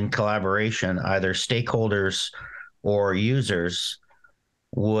working in collaboration, either stakeholders or users,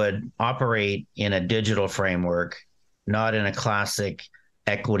 would operate in a digital framework, not in a classic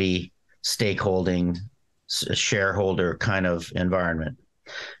equity stakeholding shareholder kind of environment.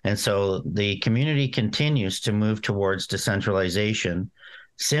 And so the community continues to move towards decentralization,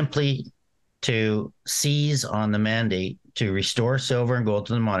 simply to seize on the mandate to restore silver and gold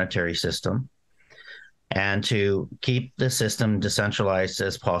to the monetary system and to keep the system decentralized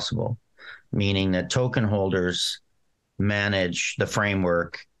as possible, meaning that token holders manage the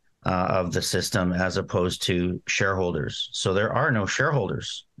framework of the system as opposed to shareholders. So there are no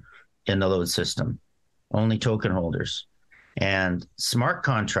shareholders in the load system, only token holders. And smart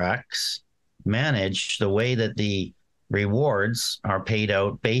contracts manage the way that the rewards are paid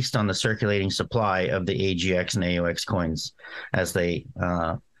out based on the circulating supply of the AGX and AUX coins as they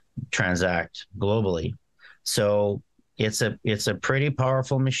transact globally. So it's a pretty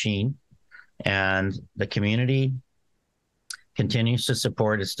powerful machine, and the community continues to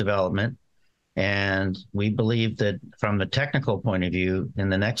support its development. And we believe that from the technical point of view, in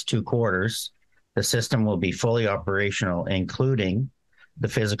the next 2 quarters, the system will be fully operational, including the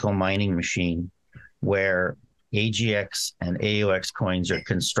physical mining machine, where AGX and AUX coins are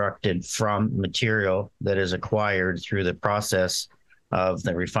constructed from material that is acquired through the process of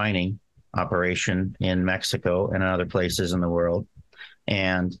the refining operation in Mexico and other places in the world.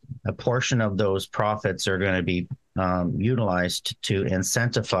 And a portion of those profits are going to be utilized to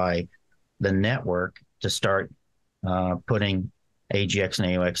incentivize the network to start putting AGX and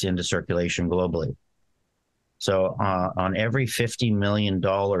AUX into circulation globally. So on every $50 million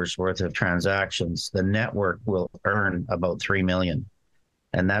worth of transactions, the network will earn about $3 million.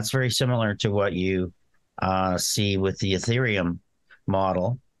 And that's very similar to what you see with the Ethereum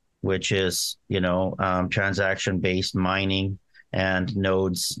model, which is, transaction-based mining and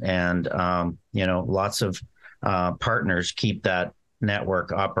nodes, and, lots of partners keep that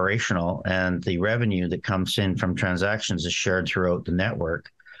network operational, and the revenue that comes in from transactions is shared throughout the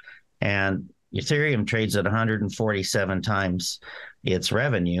network. And Ethereum trades at 147 times its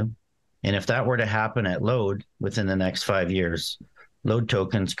revenue. And if that were to happen at load within the next 5 years, load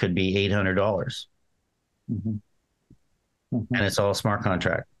tokens could be $800. Mm-hmm. Mm-hmm. And it's all smart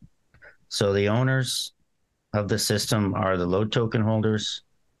contract. So the owners of the system are the load token holders,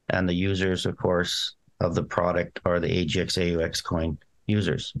 and the users, of course, of the product are the AGX AUX coin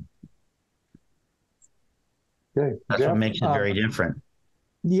users. Okay. That's Jeff, what makes it very different.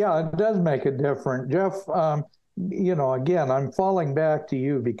 Yeah, it does make it different. Jeff, again, I'm falling back to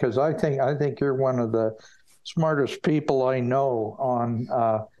you because I think you're one of the smartest people I know on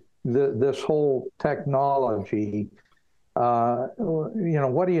this whole technology.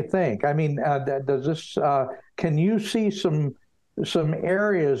 What do you think? I mean, does this? Can you see some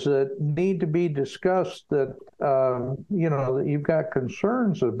areas that need to be discussed that that you've got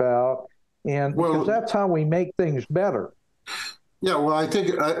concerns about, and because that's how we make things better. Yeah, well, I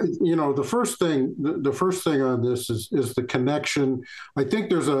think the first thing on this is the connection. I think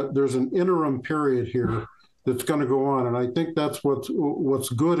there's an interim period here that's going to go on, and I think that's what's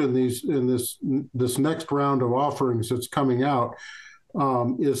good in this next round of offerings that's coming out,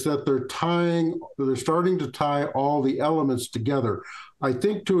 is that they're starting to tie all the elements together. I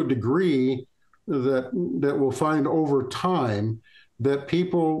think to a degree that we'll find over time that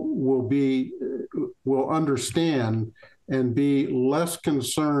people will understand and be less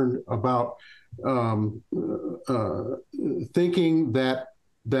concerned about thinking that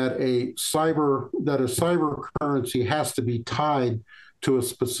a cyber currency has to be tied to a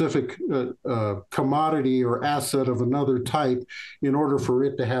specific commodity or asset of another type in order for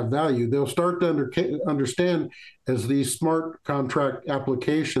it to have value. They'll start to understand as these smart contract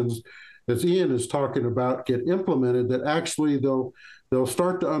applications as Ian is talking about, get implemented, that actually they'll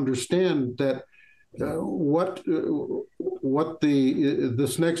start to understand that what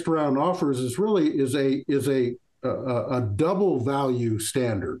this next round offers is really a double value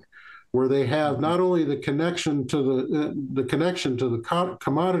standard, where they have not only the connection to the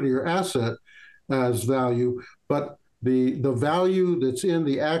commodity or asset as value, but the value that's in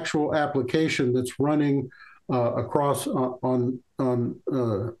the actual application that's running across on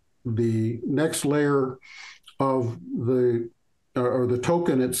the next layer of the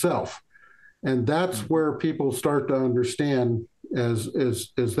token itself. And that's where people start to understand as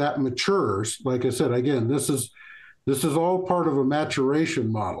that matures. Like I said, again, this is all part of a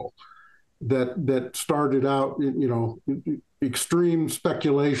maturation model that started out, extreme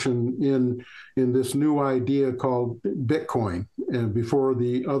speculation in this new idea called Bitcoin, and before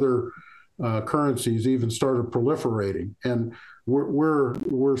the other currencies even started proliferating. And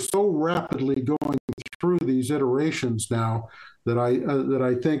we're so rapidly going through these iterations now that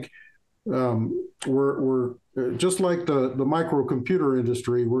I think we're just like the microcomputer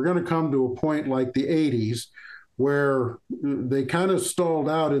industry. We're going to come to a point like the 80s where they kind of stalled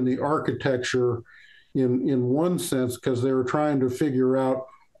out in the architecture in one sense, because they were trying to figure out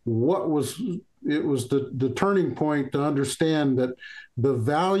it was the turning point to understand that the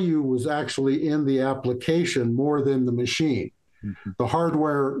value was actually in the application more than the machine. Mm-hmm. The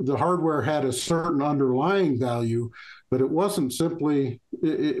hardware had a certain underlying value, but it wasn't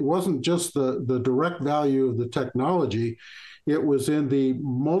just the direct value of the technology. It was in the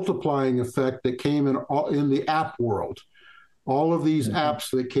multiplying effect that came in the app world, all of these apps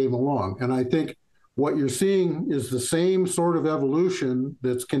that came along. And I think what you're seeing is the same sort of evolution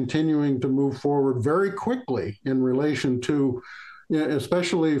that's continuing to move forward very quickly in relation to,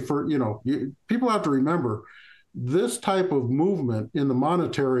 especially for, people have to remember, this type of movement in the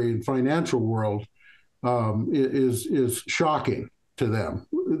monetary and financial world is shocking to them.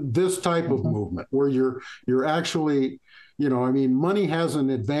 This type of movement where you're actually, money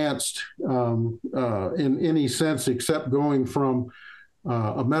hasn't advanced in any sense except going from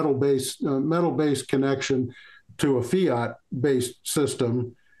a metal-based connection to a fiat-based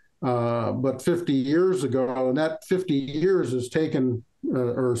system. But 50 years ago, and that 50 years has taken,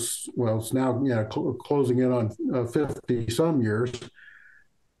 it's now closing in on 50 some years,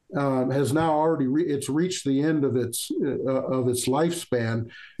 has now already it's reached the end of its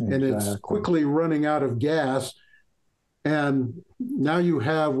lifespan, and it's quickly running out of gas. And now you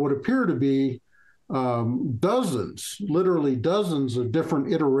have what appear to be literally dozens of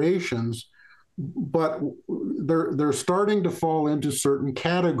different iterations, but they're starting to fall into certain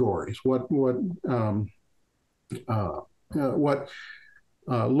categories. What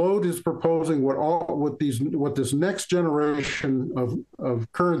Lode is proposing, what this next generation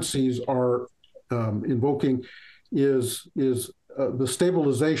of currencies are invoking is the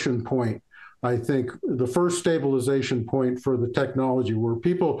stabilization point. I think the first stabilization point for the technology, where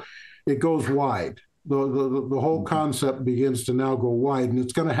it goes wide. The whole concept begins to now go wide, and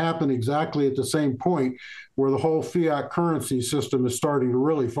it's going to happen exactly at the same point where the whole fiat currency system is starting to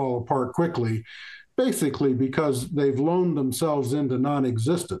really fall apart quickly, basically because they've loaned themselves into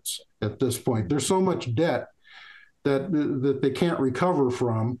non-existence at this point. There's so much debt that they can't recover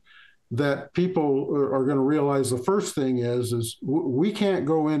from, that people are going to realize the first thing is we can't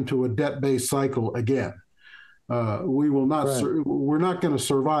go into a debt-based cycle again. We will not. Right. We're not going to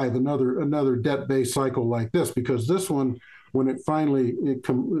survive another debt-based cycle like this, because this one, when it finally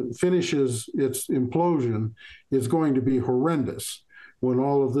finishes its implosion, is going to be horrendous. When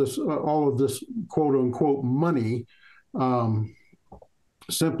all of this quote unquote money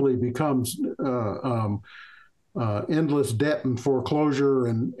simply becomes endless debt and foreclosure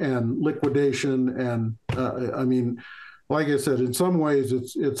and liquidation, and like I said, in some ways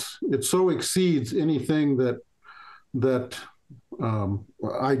it so exceeds anything that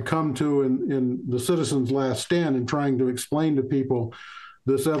I'd come to in the Citizen's Last Stand, and trying to explain to people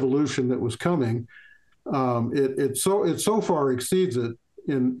this evolution that was coming. It so far exceeds it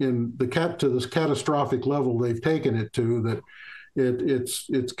to this catastrophic level they've taken it to, that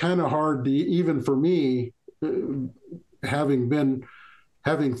it's kind of hard to, even for me, having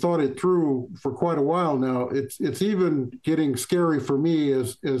thought it through for quite a while now, it's even getting scary for me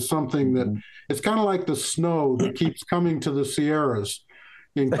as something that it's kind of like the snow that keeps coming to the Sierras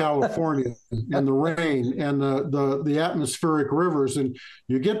in California, and the rain and the atmospheric rivers, and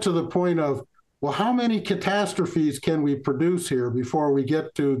you get to the point of, well, how many catastrophes can we produce here before we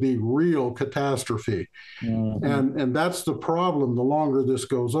get to the real catastrophe? Mm-hmm. And that's the problem. The longer this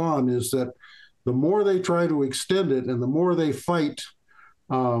goes on, is that the more they try to extend it and the more they fight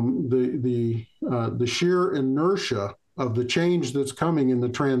the sheer inertia of the change that's coming in the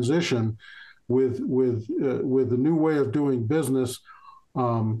transition with the new way of doing business,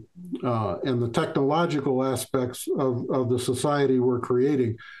 and the technological aspects of the society we're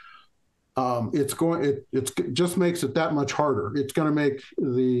creating. It just makes it that much harder. It's going to make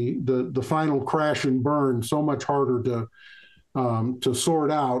the final crash and burn so much harder to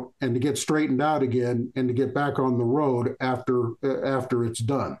sort out and to get straightened out again and to get back on the road after it's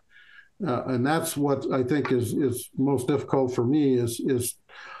done. And that's what I think is most difficult for me is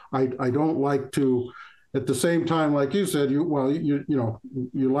I don't like to, at the same time, like you said, you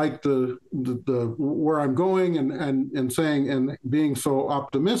like the where I'm going and saying and being so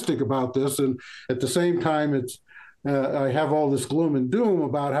optimistic about this, and at the same time it's I have all this gloom and doom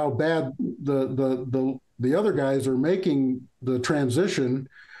about how bad the other guys are making the transition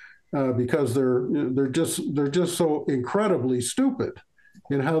because they're just so incredibly stupid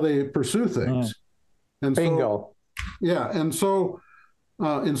in how they pursue things. And bingo. And so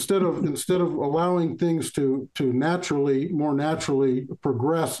instead of allowing things to more naturally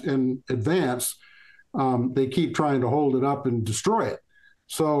progress and advance, they keep trying to hold it up and destroy it.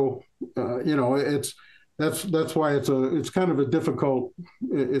 So that's why it's kind of a difficult.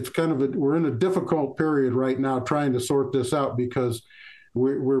 We're in a difficult period right now trying to sort this out because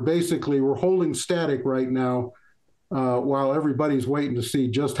we're holding static right now. While everybody's waiting to see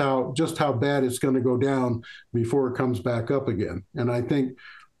just how bad it's going to go down before it comes back up again. And I think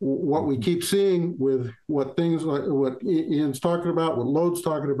what we keep seeing with what Ian's talking about, what Lode's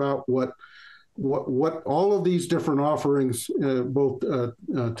talking about, what all of these different offerings, both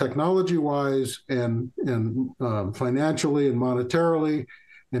technology-wise and financially and monetarily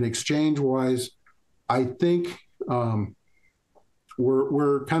and exchange-wise, I think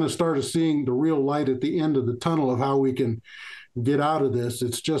we're kind of started seeing the real light at the end of the tunnel of how we can get out of this.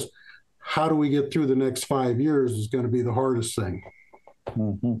 It's just how do we get through the next 5 years is going to be the hardest thing.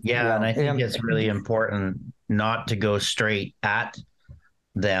 Mm-hmm. Yeah, and I think it's really important not to go straight at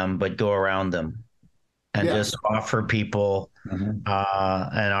them, but go around them and just offer people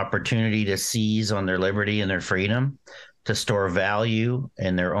an opportunity to seize on their liberty and their freedom, to store value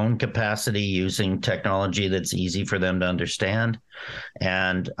in their own capacity using technology that's easy for them to understand,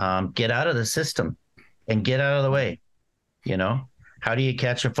 and get out of the system and get out of the way. How do you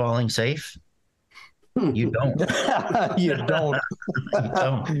catch a falling safe? You don't. You don't. You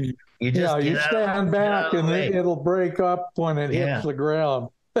don't. You just you stand back and it'll break up when it hits the ground.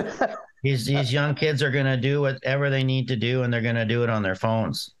 These young kids are going to do whatever they need to do, and they're going to do it on their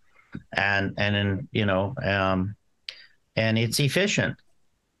phones, and it's efficient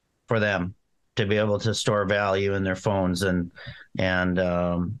for them to be able to store value in their phones and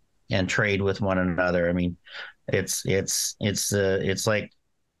trade with one another. I mean, it's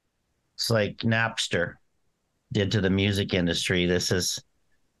like Napster did to the music industry. This is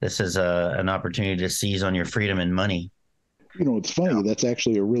an opportunity to seize on your freedom and money. It's funny. That's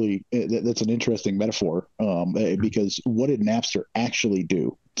actually that's an interesting metaphor, because what did Napster actually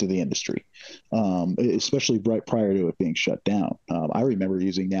do to the industry, especially right prior to it being shut down? I remember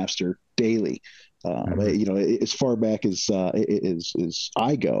using Napster daily. As far back as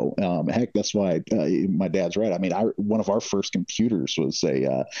I go, heck, that's why my dad's right. I mean, one of our first computers was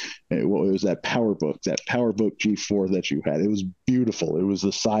it was that PowerBook G4 that you had. It was beautiful. It was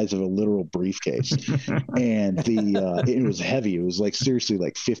the size of a literal briefcase, and it was heavy. It was like seriously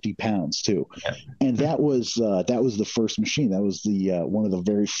like 50 pounds too. Yeah. And that was the first machine. That was the one of the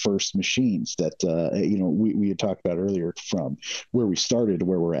very first machines that we had talked about earlier, from where we started to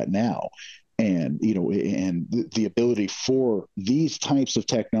where we're at now. And the ability for these types of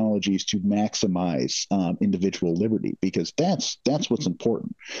technologies to maximize individual liberty, because that's what's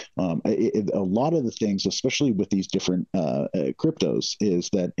important. A lot of the things, especially with these different cryptos, is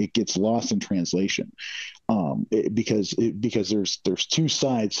that it gets lost in translation, because there's two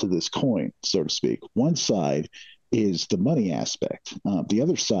sides to this coin, so to speak. One side is the money aspect. The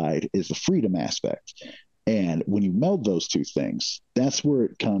other side is the freedom aspect. And when you meld those two things, that's where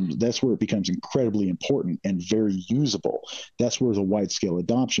it becomes incredibly important and very usable. That's where the wide scale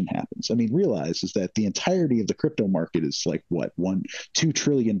adoption happens. I mean, realize is that the entirety of the crypto market is like $2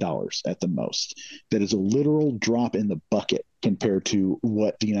 trillion at the most. That is a literal drop in the bucket compared to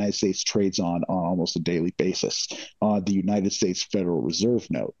what the United States trades on almost a daily basis. The United States Federal Reserve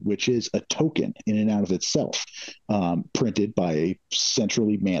note, which is a token in and out of itself, printed by a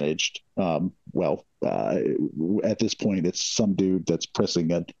centrally managed, at this point, it's some dude that's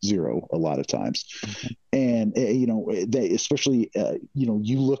pressing a zero a lot of times. Mm-hmm. And, especially,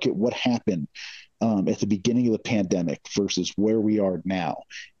 you look at what happened at the beginning of the pandemic versus where we are now.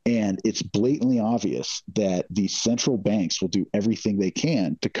 And it's blatantly obvious that the central banks will do everything they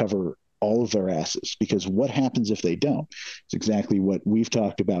can to cover all of their asses, because what happens if they don't? It's exactly what we've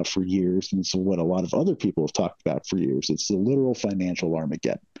talked about for years, and it's what a lot of other people have talked about for years. It's the literal financial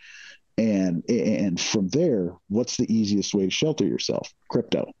Armageddon. And from there, what's the easiest way to shelter yourself?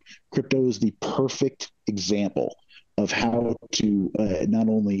 Crypto. Crypto is the perfect example of how to not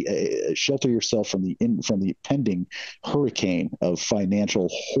only shelter yourself from the pending hurricane of financial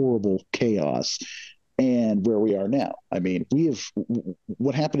horrible chaos, and where we are now. I mean,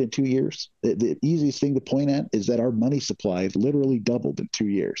 what happened in 2 years? The easiest thing to point at is that our money supply literally doubled in 2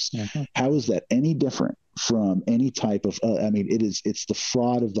 years. Mm-hmm. How is that any different from any type of, it's the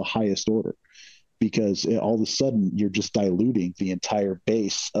fraud of the highest order, because all of a sudden you're just diluting the entire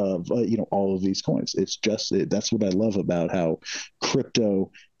base of, all of these coins. It's just, that's what I love about how crypto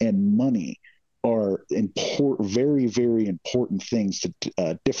and money are very, very important things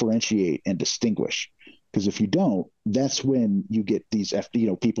to differentiate and distinguish. Because if you don't, that's when you get these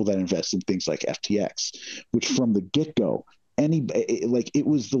people that invest in things like FTX, which from the get-go, it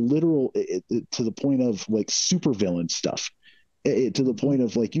was the literal to the point of like supervillain stuff. To the point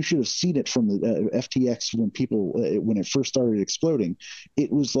of like, you should have seen it from the FTX when it first started exploding. It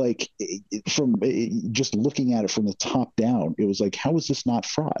was like, from just looking at it from the top down, it was like, how is this not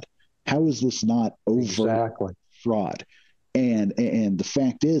fraud? How is this not overt fraud? And the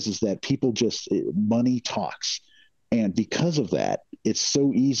fact is that people money talks. And because of that, it's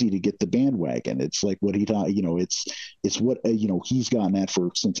so easy to get the bandwagon. It's like what he thought, it's what, he's gotten at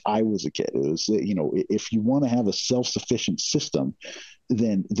since I was a kid. It was, if you want to have a self-sufficient system,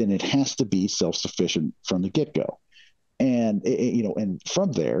 then it has to be self-sufficient from the get-go. And, and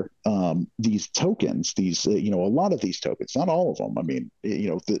from there, these tokens, a lot of these tokens, not all of them. I mean,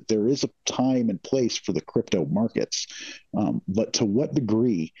 there is a time and place for the crypto markets, but to what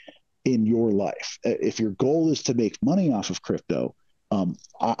degree in your life? If your goal is to make money off of crypto,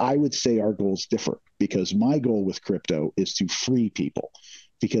 I would say our goals differ, because my goal with crypto is to free people.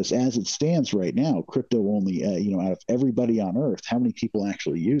 Because as it stands right now, crypto only, out of everybody on earth, how many people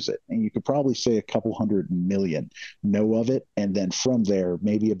actually use it? And you could probably say a couple 100 million know of it. And then from there,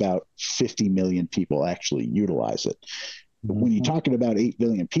 maybe about 50 million people actually utilize it. But when you're talking about 8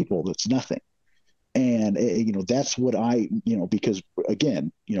 billion people, that's nothing. And, that's what because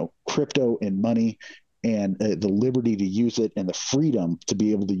again, crypto and money and the liberty to use it and the freedom to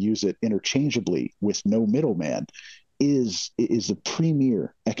be able to use it interchangeably with no middleman is a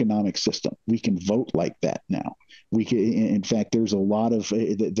premier economic system. We can vote like that now. We can, in fact, there is a lot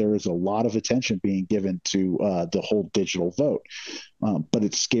of attention being given to the whole digital vote, but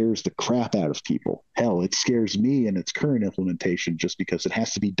it scares the crap out of people. Hell, it scares me in its current implementation, just because it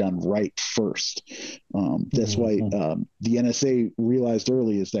has to be done right first. That's why the NSA realized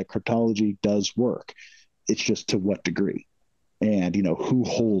early is that cryptology does work. It's just to what degree, and who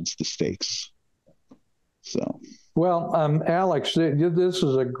holds the stakes. So. Well, Alex, this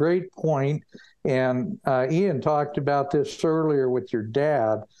is a great point, and Ian talked about this earlier with your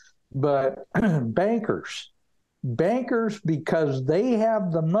dad, but bankers, because they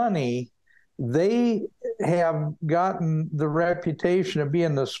have the money, they have gotten the reputation of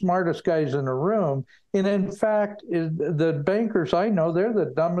being the smartest guys in the room. And in fact, the bankers I know, they're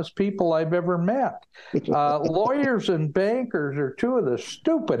the dumbest people I've ever met. Lawyers and bankers are two of the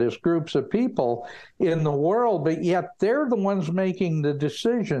stupidest groups of people in the world, but yet they're the ones making the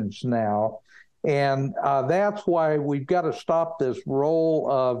decisions now. And that's why we've got to stop this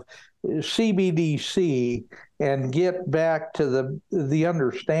role of CBDC and get back to the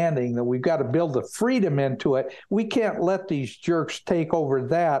understanding that we've got to build the freedom into it. We can't let these jerks take over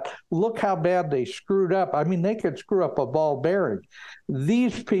that. Look how bad they screwed up. I mean, they could screw up a ball bearing.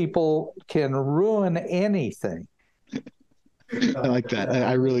 These people can ruin anything. I like that.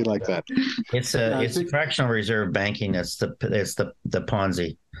 I really like that. It's fractional reserve banking. It's the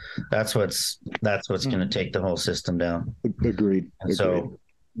Ponzi. That's what's going to take the whole system down. Agreed. So,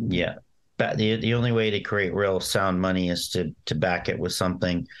 yeah. But the only way to create real sound money is to back it with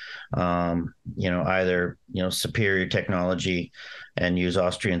something, either superior technology, and use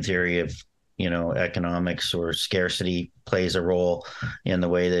Austrian theory of economics, or scarcity plays a role in the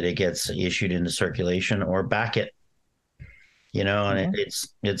way that it gets issued into circulation, or back it. And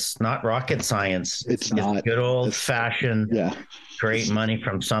it's not rocket science. It's not good old fashioned. Create money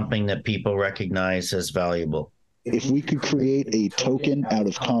from something that people recognize as valuable. if we could create a token out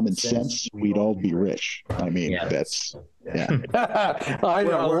of common sense, we'd all be rich. I mean, that's I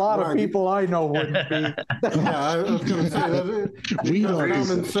know a lot of people I know wouldn't be. I was going to say,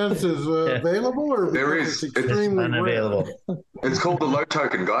 common sense is available, or there is. It's extremely unavailable. It's called the low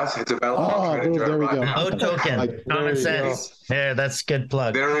token, guys. It's available. There we go. Low token, common sense. Yeah, that's a good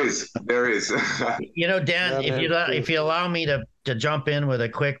plug. There is. You know, Dan, if you allow me to jump in with a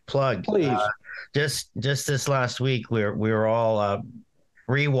quick plug, please. Just this last week, we were all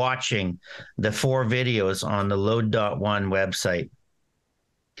rewatching the 4 videos on the Load.1 website,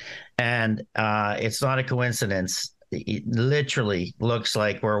 and it's not a coincidence. It literally looks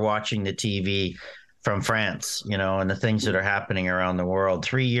like we're watching the TV from France, you know, and the things that are happening around the world.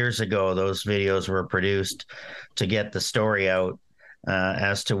 3 years ago, those videos were produced to get the story out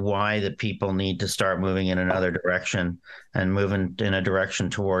as to why the people need to start moving in another direction and moving in a direction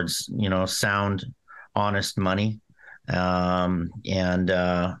towards, you know, sound, honest money.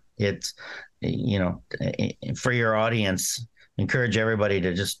 It's, you know, for your audience, encourage everybody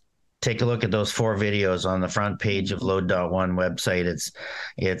to just take a look at those 4 videos on the front page of Load.1 website.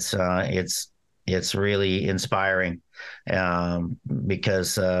 It's really inspiring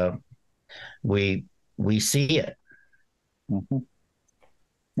because we see it. Mm-hmm.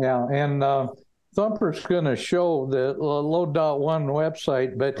 Yeah, and Thumper's going to show the Load.1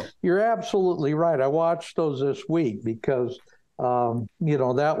 website, but you're absolutely right. I watched those this week because you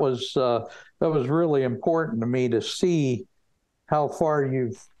know, that was really important to me to see how far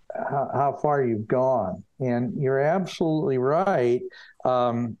you've gone. And you're absolutely right.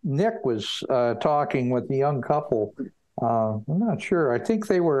 Nick was talking with the young couple. I'm not sure. I think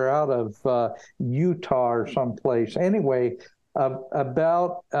they were out of Utah or someplace. Anyway,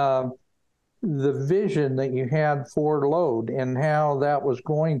 about the vision that you had for Load and how that was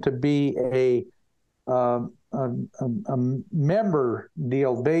going to be a member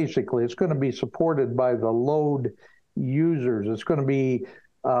deal. Basically, it's going to be supported by the Load users. It's going to be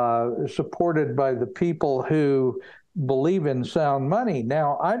supported by the people who believe in sound money.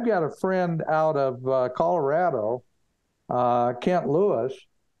 Now, I've got a friend out of Colorado, Kent Lewis.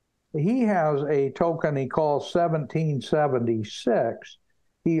 He has a token he calls 1776.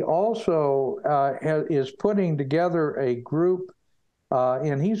 He also is putting together a group,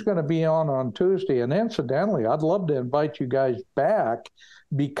 and he's going to be on Tuesday. And incidentally, I'd love to invite you guys back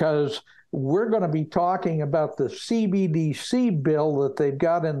because we're going to be talking about the CBDC bill that they've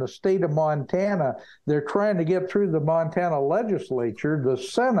got in the state of Montana. They're trying to get through the Montana legislature. The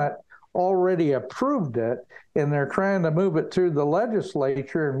Senate already approved it, and they're trying to move it through the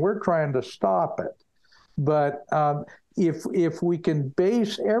legislature, and we're trying to stop it. But if we can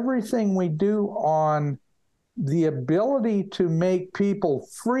base everything we do on the ability to make people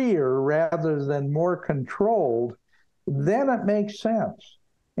freer rather than more controlled, then it makes sense.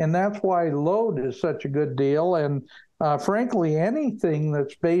 And that's why Load is such a good deal. And frankly, anything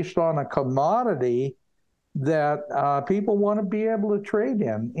that's based on a commodity that people want to be able to trade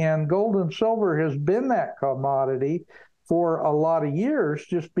in. And gold and silver has been that commodity for a lot of years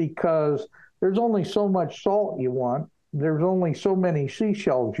just because there's only so much salt you want. There's only so many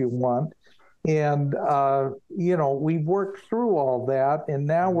seashells you want. And, you know, we've worked through all that. And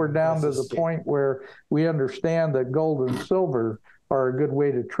now we're down to the point where we understand that gold and silver are a good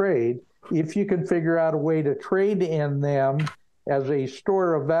way to trade. If you can figure out a way to trade in them as a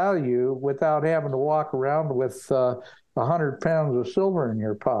store of value without having to walk around with 100 pounds of silver in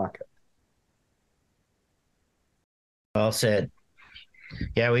your pocket. Well said.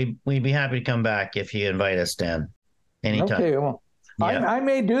 Yeah, we'd be happy to come back if you invite us, Dan. Anytime. Okay, well, yeah. I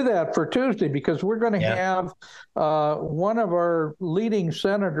may do that for Tuesday because we're going to have one of our leading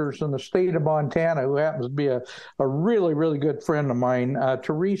senators in the state of Montana, who happens to be a really, really good friend of mine,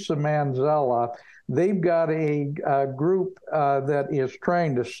 Teresa Manzella. They've got a group that is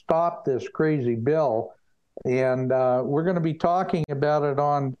trying to stop this crazy bill. And we're going to be talking about it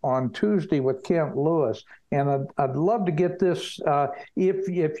on Tuesday with Kent Lewis. And I'd love to get this,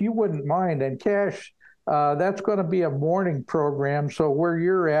 if you wouldn't mind. And Cash, that's going to be a morning program. So where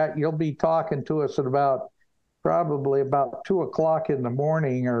you're at, you'll be talking to us at probably about 2:00 in the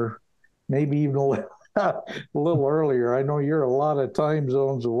morning, or maybe even a little earlier. I know you're a lot of time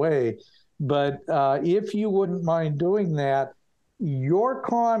zones away. But if you wouldn't mind doing that, your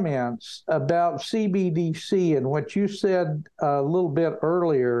comments about CBDC and what you said a little bit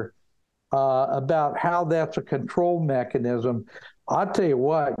earlier about how that's a control mechanism, I'll tell you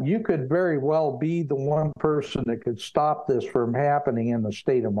what, you could very well be the one person that could stop this from happening in the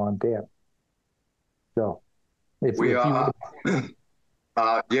state of Montana. So, if we you are.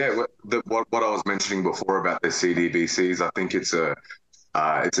 Yeah, what I was mentioning before about the CDBCs, I think it's a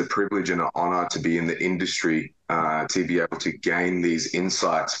privilege and an honor to be in the industry, to be able to gain these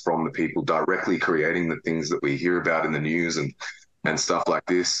insights from the people directly creating the things that we hear about in the news and stuff like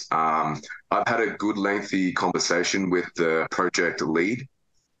this. I've had a good lengthy conversation with the project lead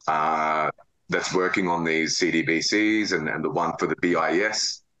that's working on these CDBCs and the one for the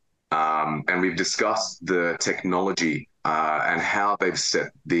BIS. And we've discussed the technology and how they've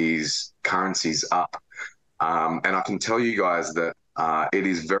set these currencies up. And I can tell you guys that it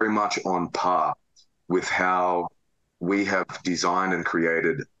is very much on par with how we have designed and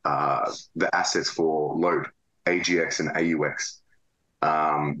created the assets for LOAD, AGX, and AUX.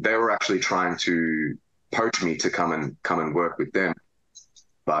 They were actually trying to poach me to come and work with them,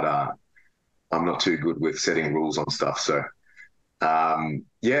 but I'm not too good with setting rules on stuff. So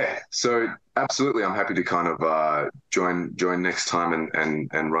yeah, so absolutely, I'm happy to kind of join next time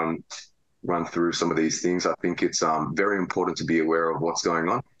and run through some of these things. I think it's very important to be aware of what's going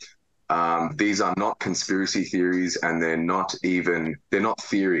on. These are not conspiracy theories, and they're not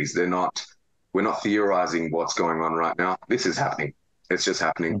theories. We're not theorizing what's going on right now. This is happening. It's just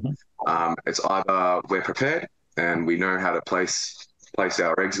happening. Mm-hmm. It's either we're prepared and we know how to place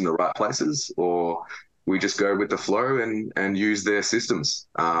our eggs in the right places, or we just go with the flow and use their systems.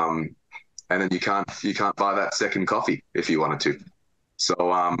 And then you can't buy that second coffee if you wanted to. So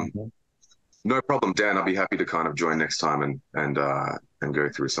no problem, Dan. I'll be happy to kind of join next time and go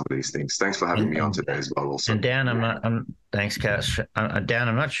through some of these things. Thanks for having me on today as well. Also, and Dan, thanks, Cash. Dan,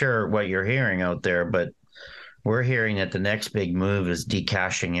 I'm not sure what you're hearing out there, but we're hearing that the next big move is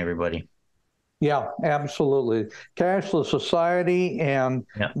decashing everybody. Yeah, absolutely. Cashless Society, and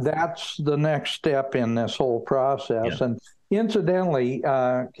that's the next step in this whole process. Yeah. And incidentally,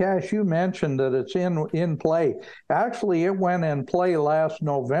 Cash, you mentioned that it's in play. Actually, it went in play last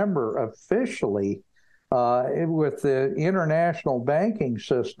November officially with the international banking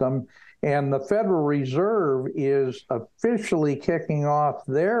system, and the Federal Reserve is officially kicking off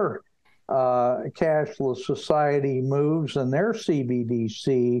their Cashless Society moves and their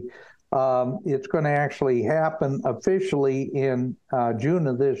CBDC. It's going to actually happen officially in June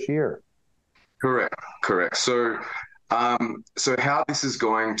of this year. Correct. So how this is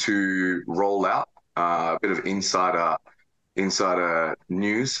going to roll out, a bit of insider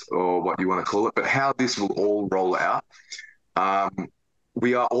news, or what you want to call it, but how this will all roll out.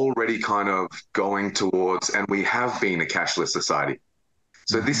 We are already kind of going towards, and we have been a cashless society.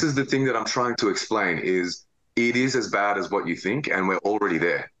 So this is the thing that I'm trying to explain, is it is as bad as what you think, and we're already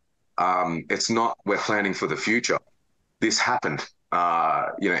there. It's not we're planning for the future. This happened.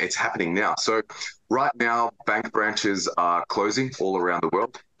 It's happening now. So right now, bank branches are closing all around the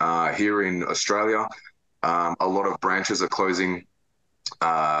world. Here in Australia, a lot of branches are closing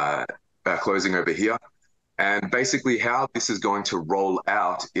over here. And basically how this is going to roll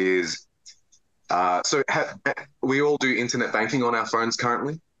out is, we all do internet banking on our phones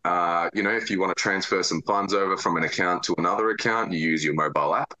currently. If you want to transfer some funds over from an account to another account, you use your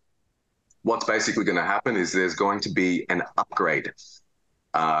mobile app. What's basically going to happen is there's going to be an upgrade.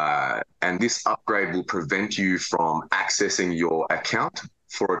 And this upgrade will prevent you from accessing your account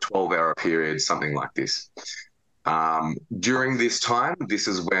for a 12-hour period, something like this. During this time, this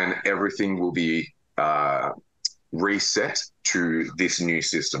is when everything will be reset to this new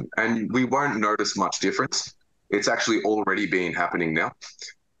system. And we won't notice much difference. It's actually already been happening now.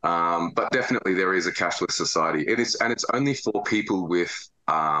 But definitely there is a cashless society. It's only for people with...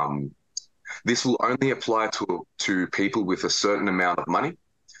 this will only apply to people with a certain amount of money.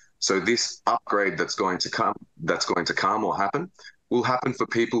 So this upgrade that's going to come or happen will happen for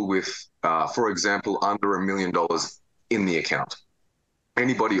people with, for example, under $1 million in the account.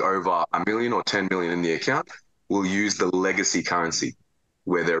 Anybody over $1 million or 10 million in the account will use the legacy currency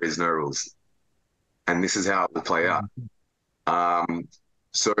where there is no rules. And this is how it will play out.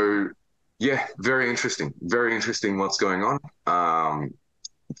 So yeah, very interesting what's going on.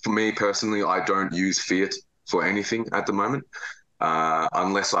 For me personally, I don't use fiat for anything at the moment,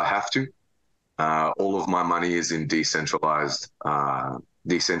 unless I have to. All of my money is in decentralized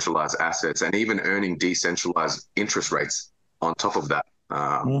assets, and even earning decentralized interest rates on top of that.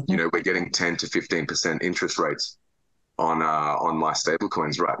 We're getting 10 to 15% interest rates on my stable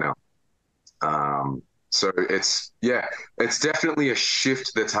coins right now. So it's definitely a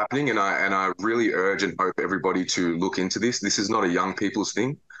shift that's happening, and I really urge and hope everybody to look into this. This is not a young people's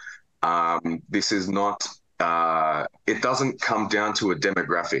thing. This is not. It doesn't come down to a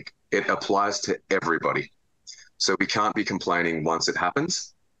demographic. It applies to everybody. So we can't be complaining once it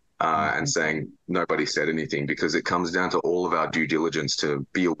happens. and saying nobody said anything, because it comes down to all of our due diligence to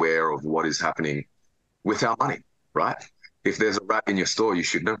be aware of what is happening with our money, right? If there's a rat in your store, you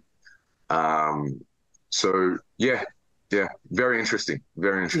should know. So yeah, very interesting.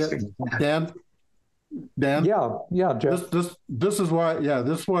 Yeah. Dan? Yeah, Jeff. This is why I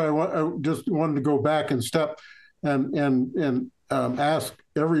just wanted to go back and step and ask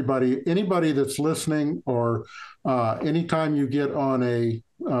anybody that's listening, or anytime you get on a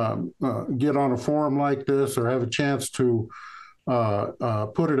forum like this or have a chance to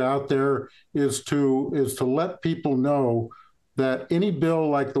put it out there, is to let people know that any bill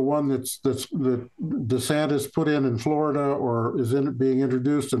like the one that DeSantis put in Florida, or is being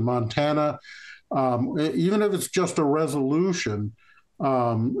introduced in Montana, even if it's just a resolution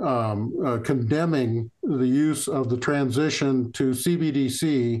condemning the use of the transition to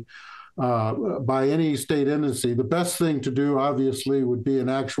CBDC by any state agency, the best thing to do, obviously, would be an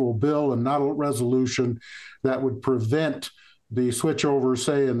actual bill and not a resolution that would prevent the switchover,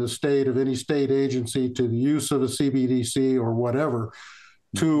 say, in the state of any state agency to the use of a CBDC or whatever,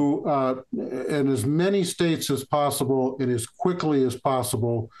 to in as many states as possible and as quickly as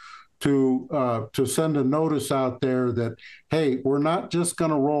possible, to send a notice out there that, hey, we're not just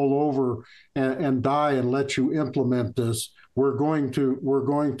going to roll over and die and let you implement this. We're going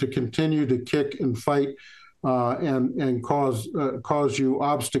to continue to kick and fight and cause you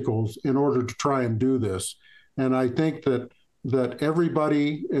obstacles in order to try and do this. And I think that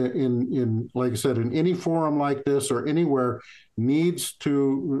everybody in, like I said, in any forum like this or anywhere, needs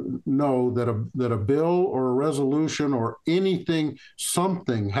to know that a bill or a resolution or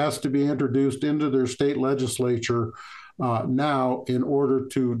something has to be introduced into their state legislature now, in order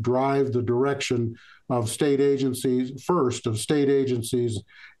to drive the direction of state agencies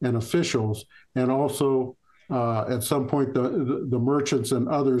and officials, and also at some point the merchants and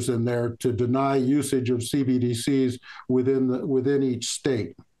others in there, to deny usage of CBDCs within each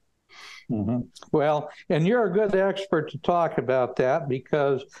state. Mm-hmm. Well, and you're a good expert to talk about that,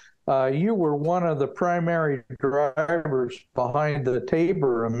 because you were one of the primary drivers behind the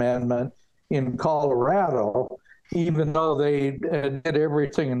Tabor Amendment in Colorado, even though they did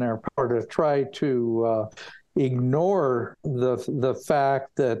everything in their power to try to ignore the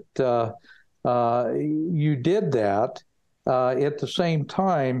fact that you did that. At the same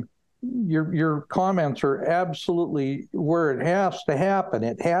time, your comments are absolutely where it has to happen.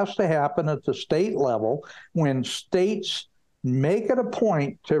 It has to happen at the state level, when states make it a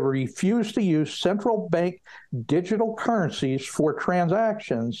point to refuse to use central bank digital currencies for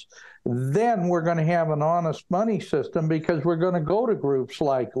transactions. Then we're going to have an honest money system, because we're going to go to groups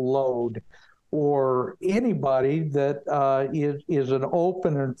like Load or anybody that is an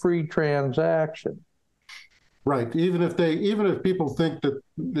open and free transaction. Right. Even if people think that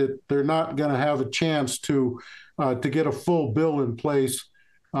they're not going to have a chance to get a full bill in place,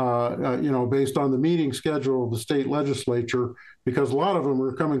 based on the meeting schedule of the state legislature, because a lot of them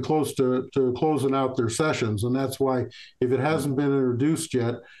are coming close to closing out their sessions, and that's why, if it hasn't been introduced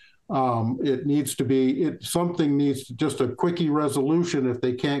yet, it needs to be. Something needs just a quickie resolution if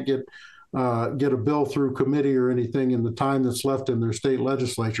they can't get a bill through committee or anything in the time that's left in their state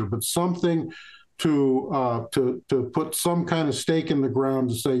legislature, but something to put some kind of stake in the ground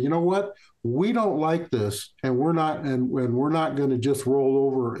to say, you know what, we don't like this, and we're not going to just roll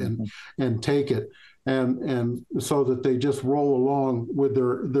over and take it, and so that they just roll along with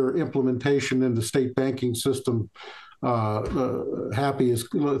their implementation in the state banking system,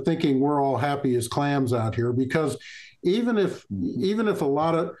 thinking we're all happy as clams out here. Because even if a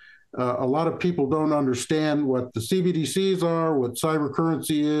lot of people don't understand what the CBDCs are, what cyber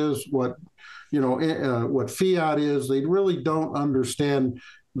currency is, what fiat is, they really don't understand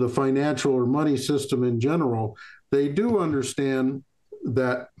the financial or money system in general. They do understand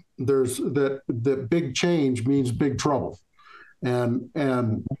that that big change means big trouble, and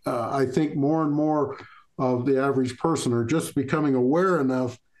I think more and more of the average person are just becoming aware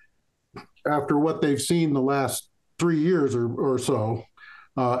enough, after what they've seen the last 3 years or so,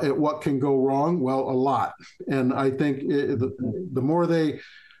 at what can go wrong. Well, a lot. And I think the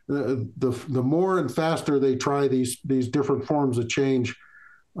more and faster they try these different forms of change,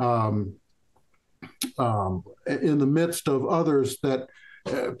 in the midst of others that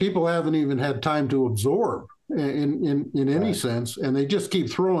people haven't even had time to absorb in any sense, and they just keep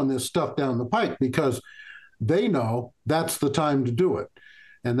throwing this stuff down the pike because they know that's the time to do it,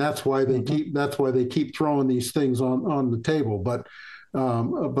 and that's why they keep throwing these things on the table. But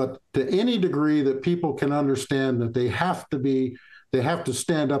but to any degree that people can understand that they have to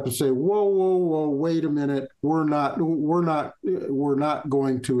stand up and say, whoa, wait a minute, we're not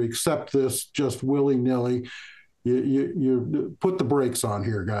going to accept this just willy-nilly. You put the brakes on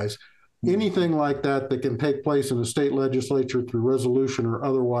here, guys. Anything like that can take place in the state legislature through resolution or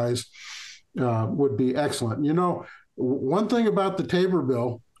otherwise would be excellent. You know, one thing about the Tabor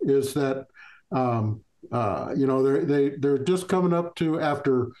bill is that they're just coming up to,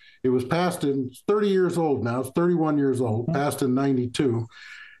 after it was passed in 30 years old now, it's 31 years old, passed in 92.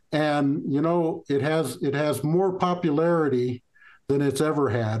 And, you know, it has more popularity than it's ever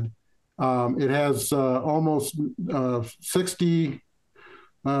had. It has almost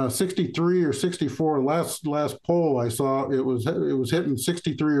 63 or 64. Last poll I saw, it was hitting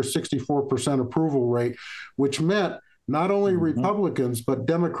 63 or 64% approval rate, which meant not only Republicans but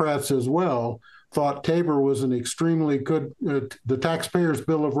Democrats as well thought Tabor was an extremely good. The Taxpayers'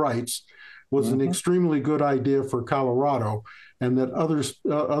 Bill of Rights was an extremely good idea for Colorado, and that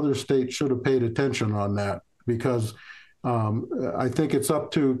other states should have paid attention on that, because I think it's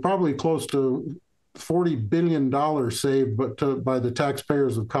up to probably close to $40 billion saved by the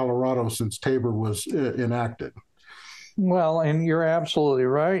taxpayers of Colorado since Tabor was enacted. Well, and you're absolutely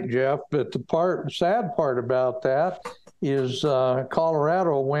right, Jeff. But the sad part about that is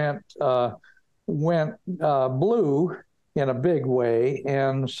Colorado went blue in a big way,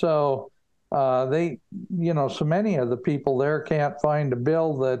 and so so many of the people there can't find a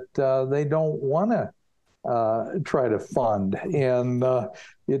bill that they don't want to try to fund. And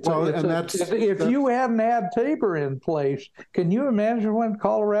if you hadn't had Tabor in place, can you imagine what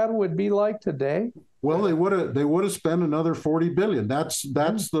Colorado would be like today? Well, they would have spent another $40 billion. That's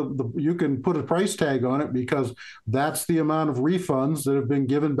the you can put a price tag on it, because that's the amount of refunds that have been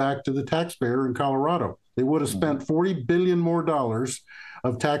given back to the taxpayer in Colorado. They would have spent $40 billion more dollars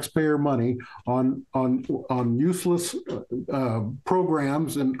of taxpayer money on useless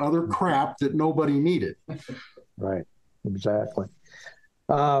programs and other crap that nobody needed. Right, exactly.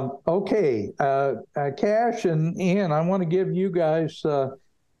 Okay, Cash and Ian, I want to give you guys a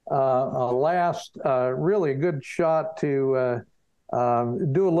last really good shot to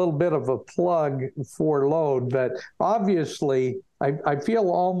do a little bit of a plug for Load, but obviously I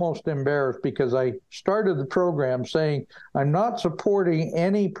feel almost embarrassed, because I started the program saying I'm not supporting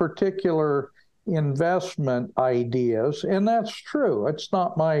any particular investment ideas, and that's true. It's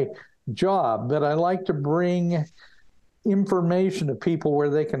not my job, but I like to bring information to people where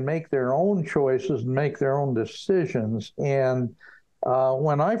they can make their own choices and make their own decisions. And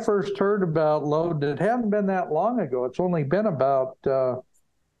when I first heard about Load, it hadn't been that long ago. It's only been about, I'm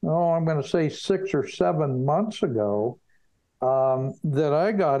going to say 6 or 7 months ago that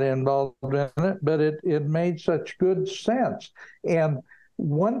I got involved in it, but it made such good sense. And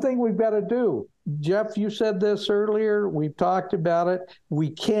one thing we've got to do, Jeff, you said this earlier, we've talked about it,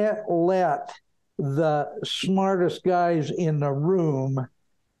 we can't let the smartest guys in the room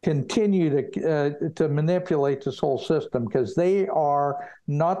continue to manipulate this whole system, because they are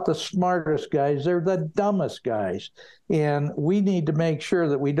not the smartest guys, they're the dumbest guys, and we need to make sure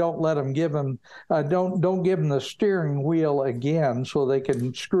that we don't let them don't give them the steering wheel again, so they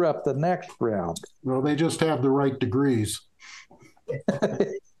can screw up the next round. Well, they just have the right degrees.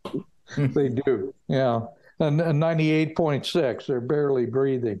 They do, yeah. And 98.6, they're barely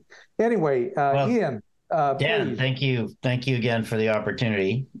breathing. Anyway, Ian. Dan, please. thank you again for the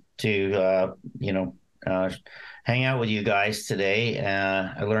opportunity to hang out with you guys today.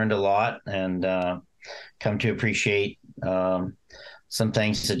 I learned a lot, and come to appreciate some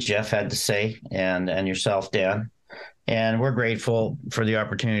things that Jeff had to say, and yourself, Dan. And we're grateful for the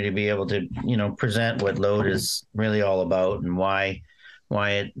opportunity to be able to present what Load is really all about, and why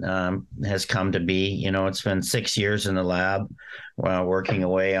it has come to be. It's been 6 years in the lab working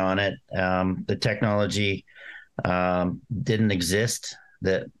away on it. The technology didn't exist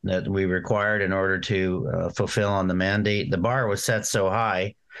that we required in order to fulfill on the mandate. The bar was set so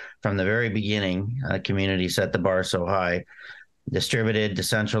high from the very beginning. Community set the bar so high. Distributed,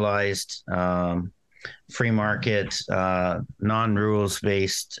 decentralized, free market, non-rules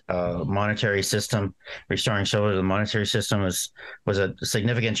based monetary system. Restoring silver to the monetary system was a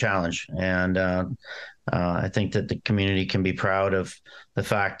significant challenge, and I think that the community can be proud of the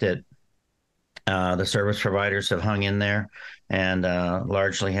fact that the service providers have hung in there and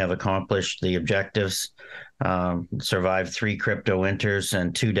largely have accomplished the objectives. Survived 3 crypto winters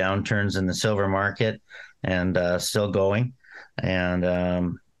and 2 downturns in the silver market, and still going.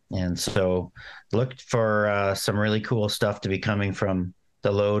 And so look for some really cool stuff to be coming from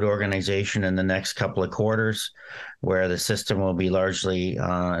the load organization in the next couple of quarters, where the system will be largely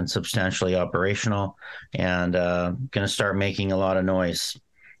and substantially operational and going to start making a lot of noise.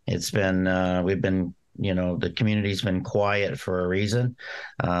 It's been, we've been, the community's been quiet for a reason,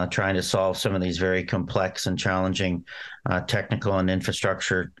 trying to solve some of these very complex and challenging technical and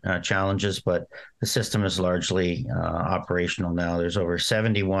infrastructure challenges, but the system is largely operational now. There's over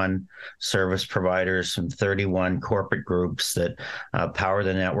 71 service providers from 31 corporate groups that power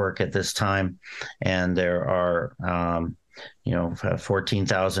the network at this time, and there are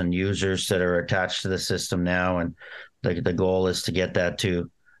 14,000 users that are attached to the system now, and the goal is to get that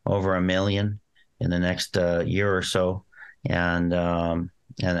to over 1 million in the next year or so, and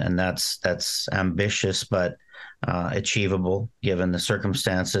that's ambitious but achievable given the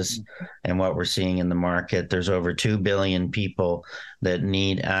circumstances and what we're seeing in the market. There's over 2 billion people that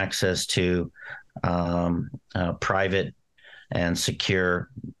need access to private and secure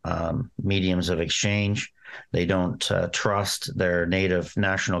mediums of exchange. They don't trust their native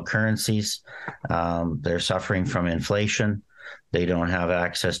national currencies. They're suffering from inflation. They don't have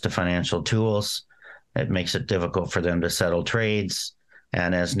access to financial tools. It makes it difficult for them to settle trades.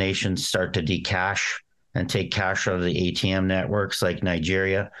 And as nations start to decash and take cash out of the ATM networks like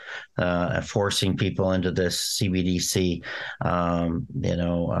Nigeria, forcing people into this CBDC,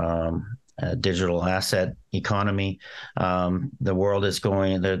 digital asset economy, the world is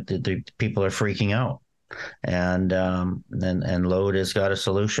going, the people are freaking out. And Load has got a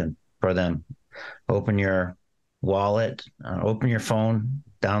solution for them. Open your wallet, open your phone,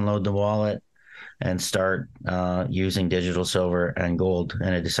 download the wallet, and start using digital silver and gold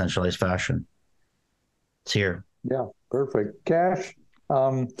in a decentralized fashion. It's here. Yeah, perfect. Cash,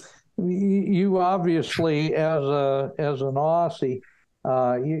 you obviously, as an Aussie,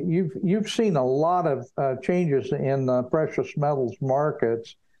 you've seen a lot of changes in the precious metals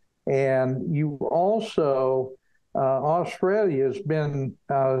markets, and you also Australia has been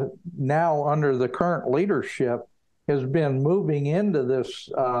now under the current leadership has been moving into this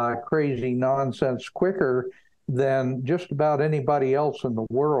crazy nonsense quicker than just about anybody else in the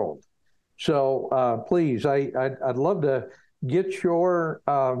world. So please, I'd love to get your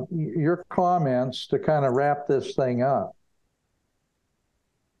comments to kind of wrap this thing up.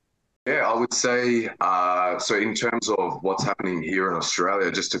 Yeah, I would say, so in terms of what's happening here in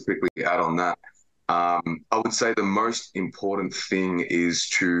Australia, just to quickly add on that, I would say the most important thing is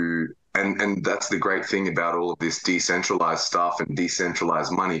to, and that's the great thing about all of this decentralized stuff and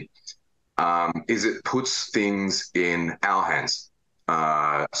decentralized money, is it puts things in our hands.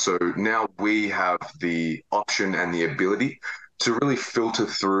 So now we have the option and the ability to really filter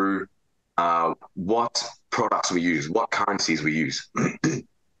through what products we use, what currencies we use.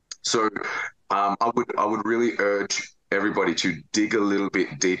 So I would really urge everybody to dig a little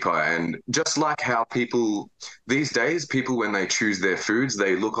bit deeper. And just like how people these days, people, when they choose their foods,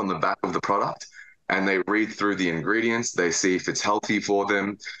 they look on the back of the product and they read through the ingredients. They see if it's healthy for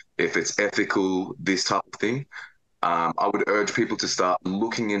them, if it's ethical, this type of thing. I would urge people to start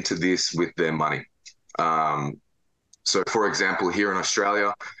looking into this with their money. So, for example, here in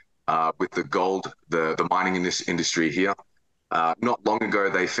Australia, with the gold, the mining in this industry here, not long ago,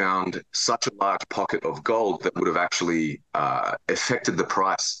 they found such a large pocket of gold that would have actually affected the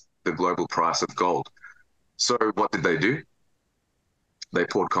price, the global price of gold. So what did they do? They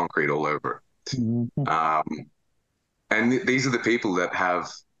poured concrete all over it. Mm-hmm. And these are the people that have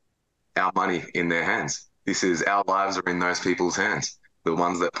our money in their hands. This is, our lives are in those people's hands, the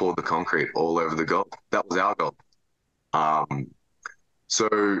ones that poured the concrete all over the gold. That was our gold.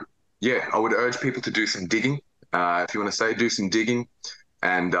 So, yeah, I would urge people to do some digging. If you want to say, do some digging,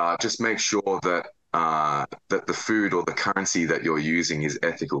 and just make sure that that the food or the currency that you're using is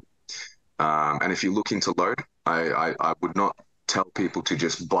ethical. And if you look into Load, I would not tell people to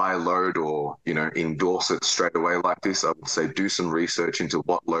just buy Load or endorse it straight away like this. I would say do some research into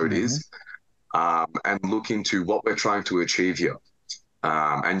what Load is, and look into what we're trying to achieve here.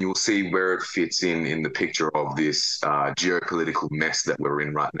 And you'll see where it fits in the picture of this geopolitical mess that we're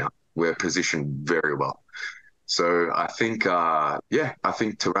in right now. We're positioned very well. So I think, I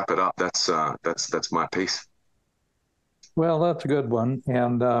think to wrap it up, that's my piece. Well, that's a good one.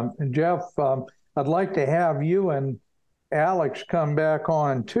 And Jeff, I'd like to have you and Alex come back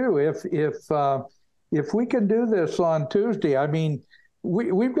on too. If we can do this on Tuesday, I mean,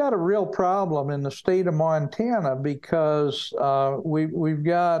 we've got a real problem in the state of Montana because we've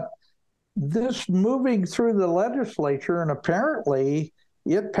got this moving through the legislature, and apparently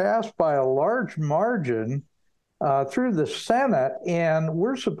it passed by a large margin through the Senate, and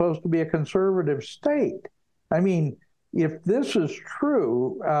we're supposed to be a conservative state. I mean, if this is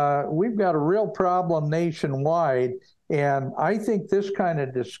true, we've got a real problem nationwide. And I think this kind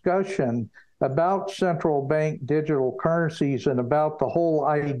of discussion about central bank digital currencies and about the whole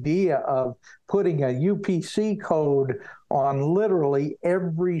idea of putting a UPC code on literally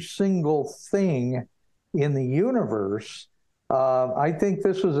every single thing in the universe, I think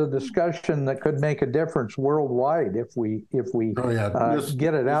this is a discussion that could make a difference worldwide if we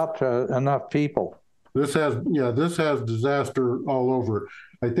get it out to enough people. This has disaster all over.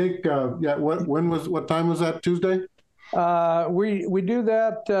 I think what time was that, Tuesday? We do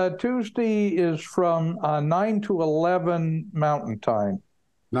that Tuesday is from 9 to 11 Mountain Time.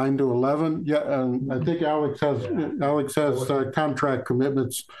 9 to 11. Yeah, and I think Alex has contract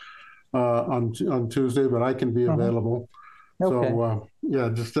commitments on Tuesday, but I can be available. Okay. So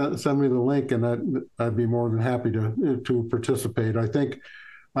just send me the link, and I'd be more than happy to participate. I think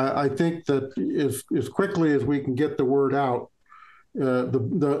that as quickly as we can get the word out,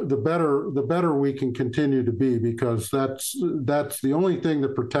 the better we can continue to be, because that's the only thing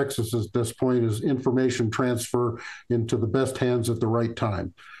that protects us at this point is information transfer into the best hands at the right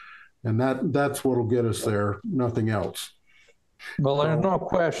time, and that's what'll get us there. Nothing else. Well, there's no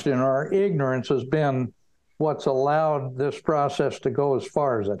question. Our ignorance has been what's allowed this process to go as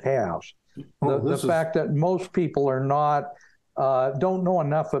far as it has. The fact that most people are not don't know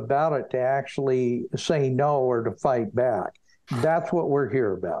enough about it to actually say no or to fight back. That's what we're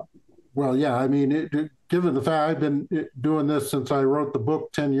here about. Well, yeah, I mean, given the fact I've been doing this since I wrote the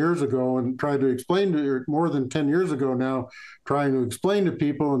book 10 years ago and tried to explain to more than 10 years ago now, trying to explain to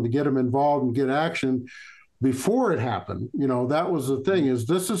people and to get them involved and get action before it happened. That was the thing, is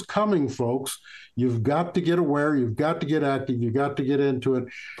this is coming, folks. You've got to get aware. You've got to get active. You've got to get into it.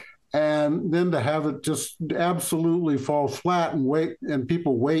 And then to have it just absolutely fall flat and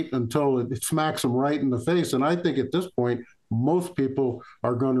people wait until it smacks them right in the face. And I think at this point, most people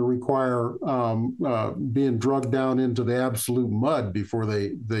are going to require being drugged down into the absolute mud before they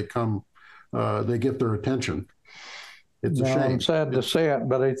get their attention. It's a shame. I'm sad to say it,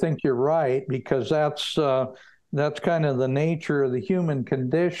 but I think you're right, because that's kind of the nature of the human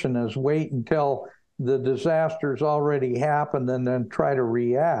condition, is wait until the disaster's already happened and then try to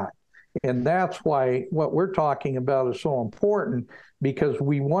react. And that's why what we're talking about is so important, because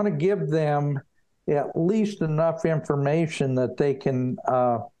we want to give them at least enough information that they can,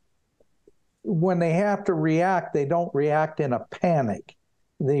 when they have to react, they don't react in a panic.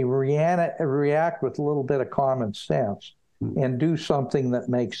 They react with a little bit of common sense and do something that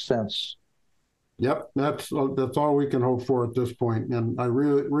makes sense. Yep, that's all we can hope for at this point. And I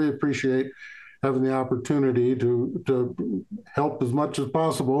really appreciate having the opportunity to help as much as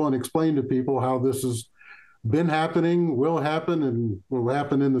possible and explain to people how this has been happening, will happen, and will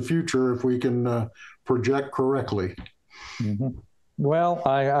happen in the future if we can project correctly. Mm-hmm. Well,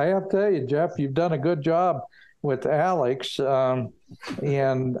 I have to tell you, Jeff, you've done a good job with Alex,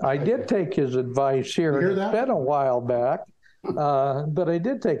 and I did take his advice here. It's been a while back, but I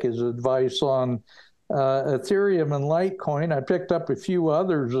did take his advice on Ethereum and Litecoin. I picked up a few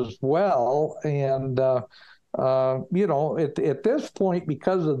others as well, and at this point,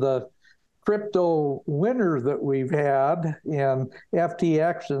 because of the crypto winter that we've had and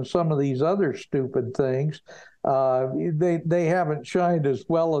FTX and some of these other stupid things, they haven't shined as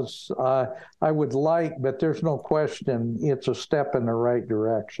well as I would like, but there's no question it's a step in the right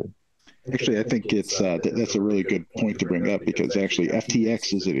direction. Actually, I think it's that's a really good point to bring up, because actually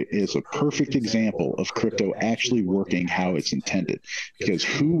FTX is a perfect example of crypto actually working how it's intended. Because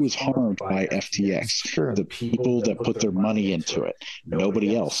who was harmed by FTX? Sure. The people that put their money into it.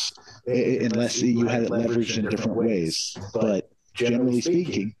 Nobody else, unless you had it leveraged in different ways. But generally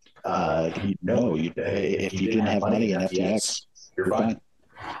speaking, if you didn't have money in FTX, you're fine.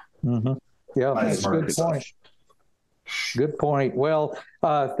 Mm-hmm. Yeah, that's a good point. Good point. Well,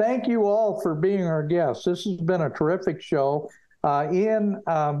 thank you all for being our guests. This has been a terrific show. Ian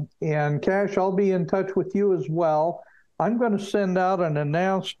and Cash, I'll be in touch with you as well. I'm going to send out an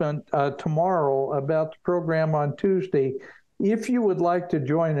announcement tomorrow about the program on Tuesday. If you would like to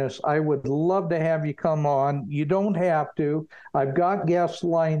join us, I would love to have you come on. You don't have to. I've got guests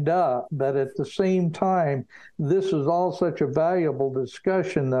lined up, but at the same time, this is all such a valuable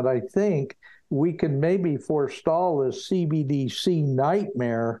discussion that I think we can maybe forestall this CBDC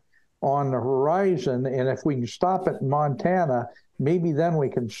nightmare on the horizon. And if we can stop it in Montana, maybe then we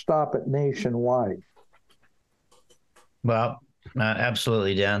can stop it nationwide. Well,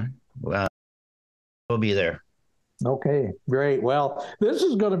 absolutely, Dan. We'll be there. Okay, great. Well, this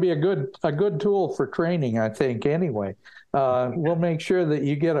is going to be a good tool for training, I think, anyway. We'll make sure that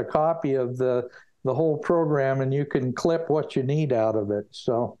you get a copy of the the whole program, and you can clip what you need out of it.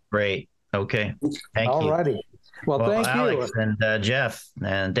 So Great. Okay. Thank you. All righty. Well, thank Alex you. and Jeff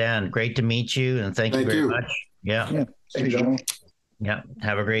and Dan, great to meet you, and thank you very much. Yeah. Thank you. Yeah.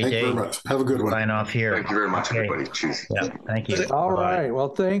 Have a great Thank day. you very much. Have a good one. Sign off here. Thank you very much, everybody. Cheers. Yeah. Thank you. All Bye-bye. right. Well,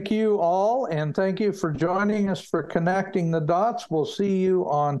 thank you all, and thank you for joining us for Connecting the Dots. We'll see you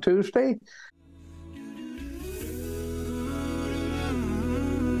on Tuesday.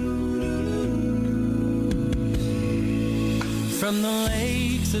 From the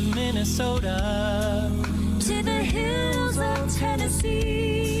lakes of Minnesota to the hills of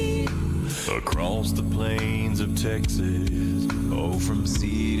Tennessee, across the plains of Texas, oh, from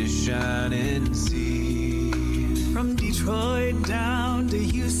sea to shining sea, from Detroit down to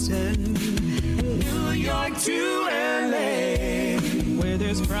Houston, and New York to LA, where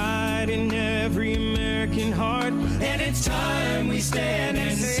there's pride in every American heart, and it's time we stand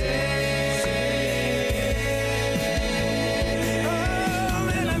and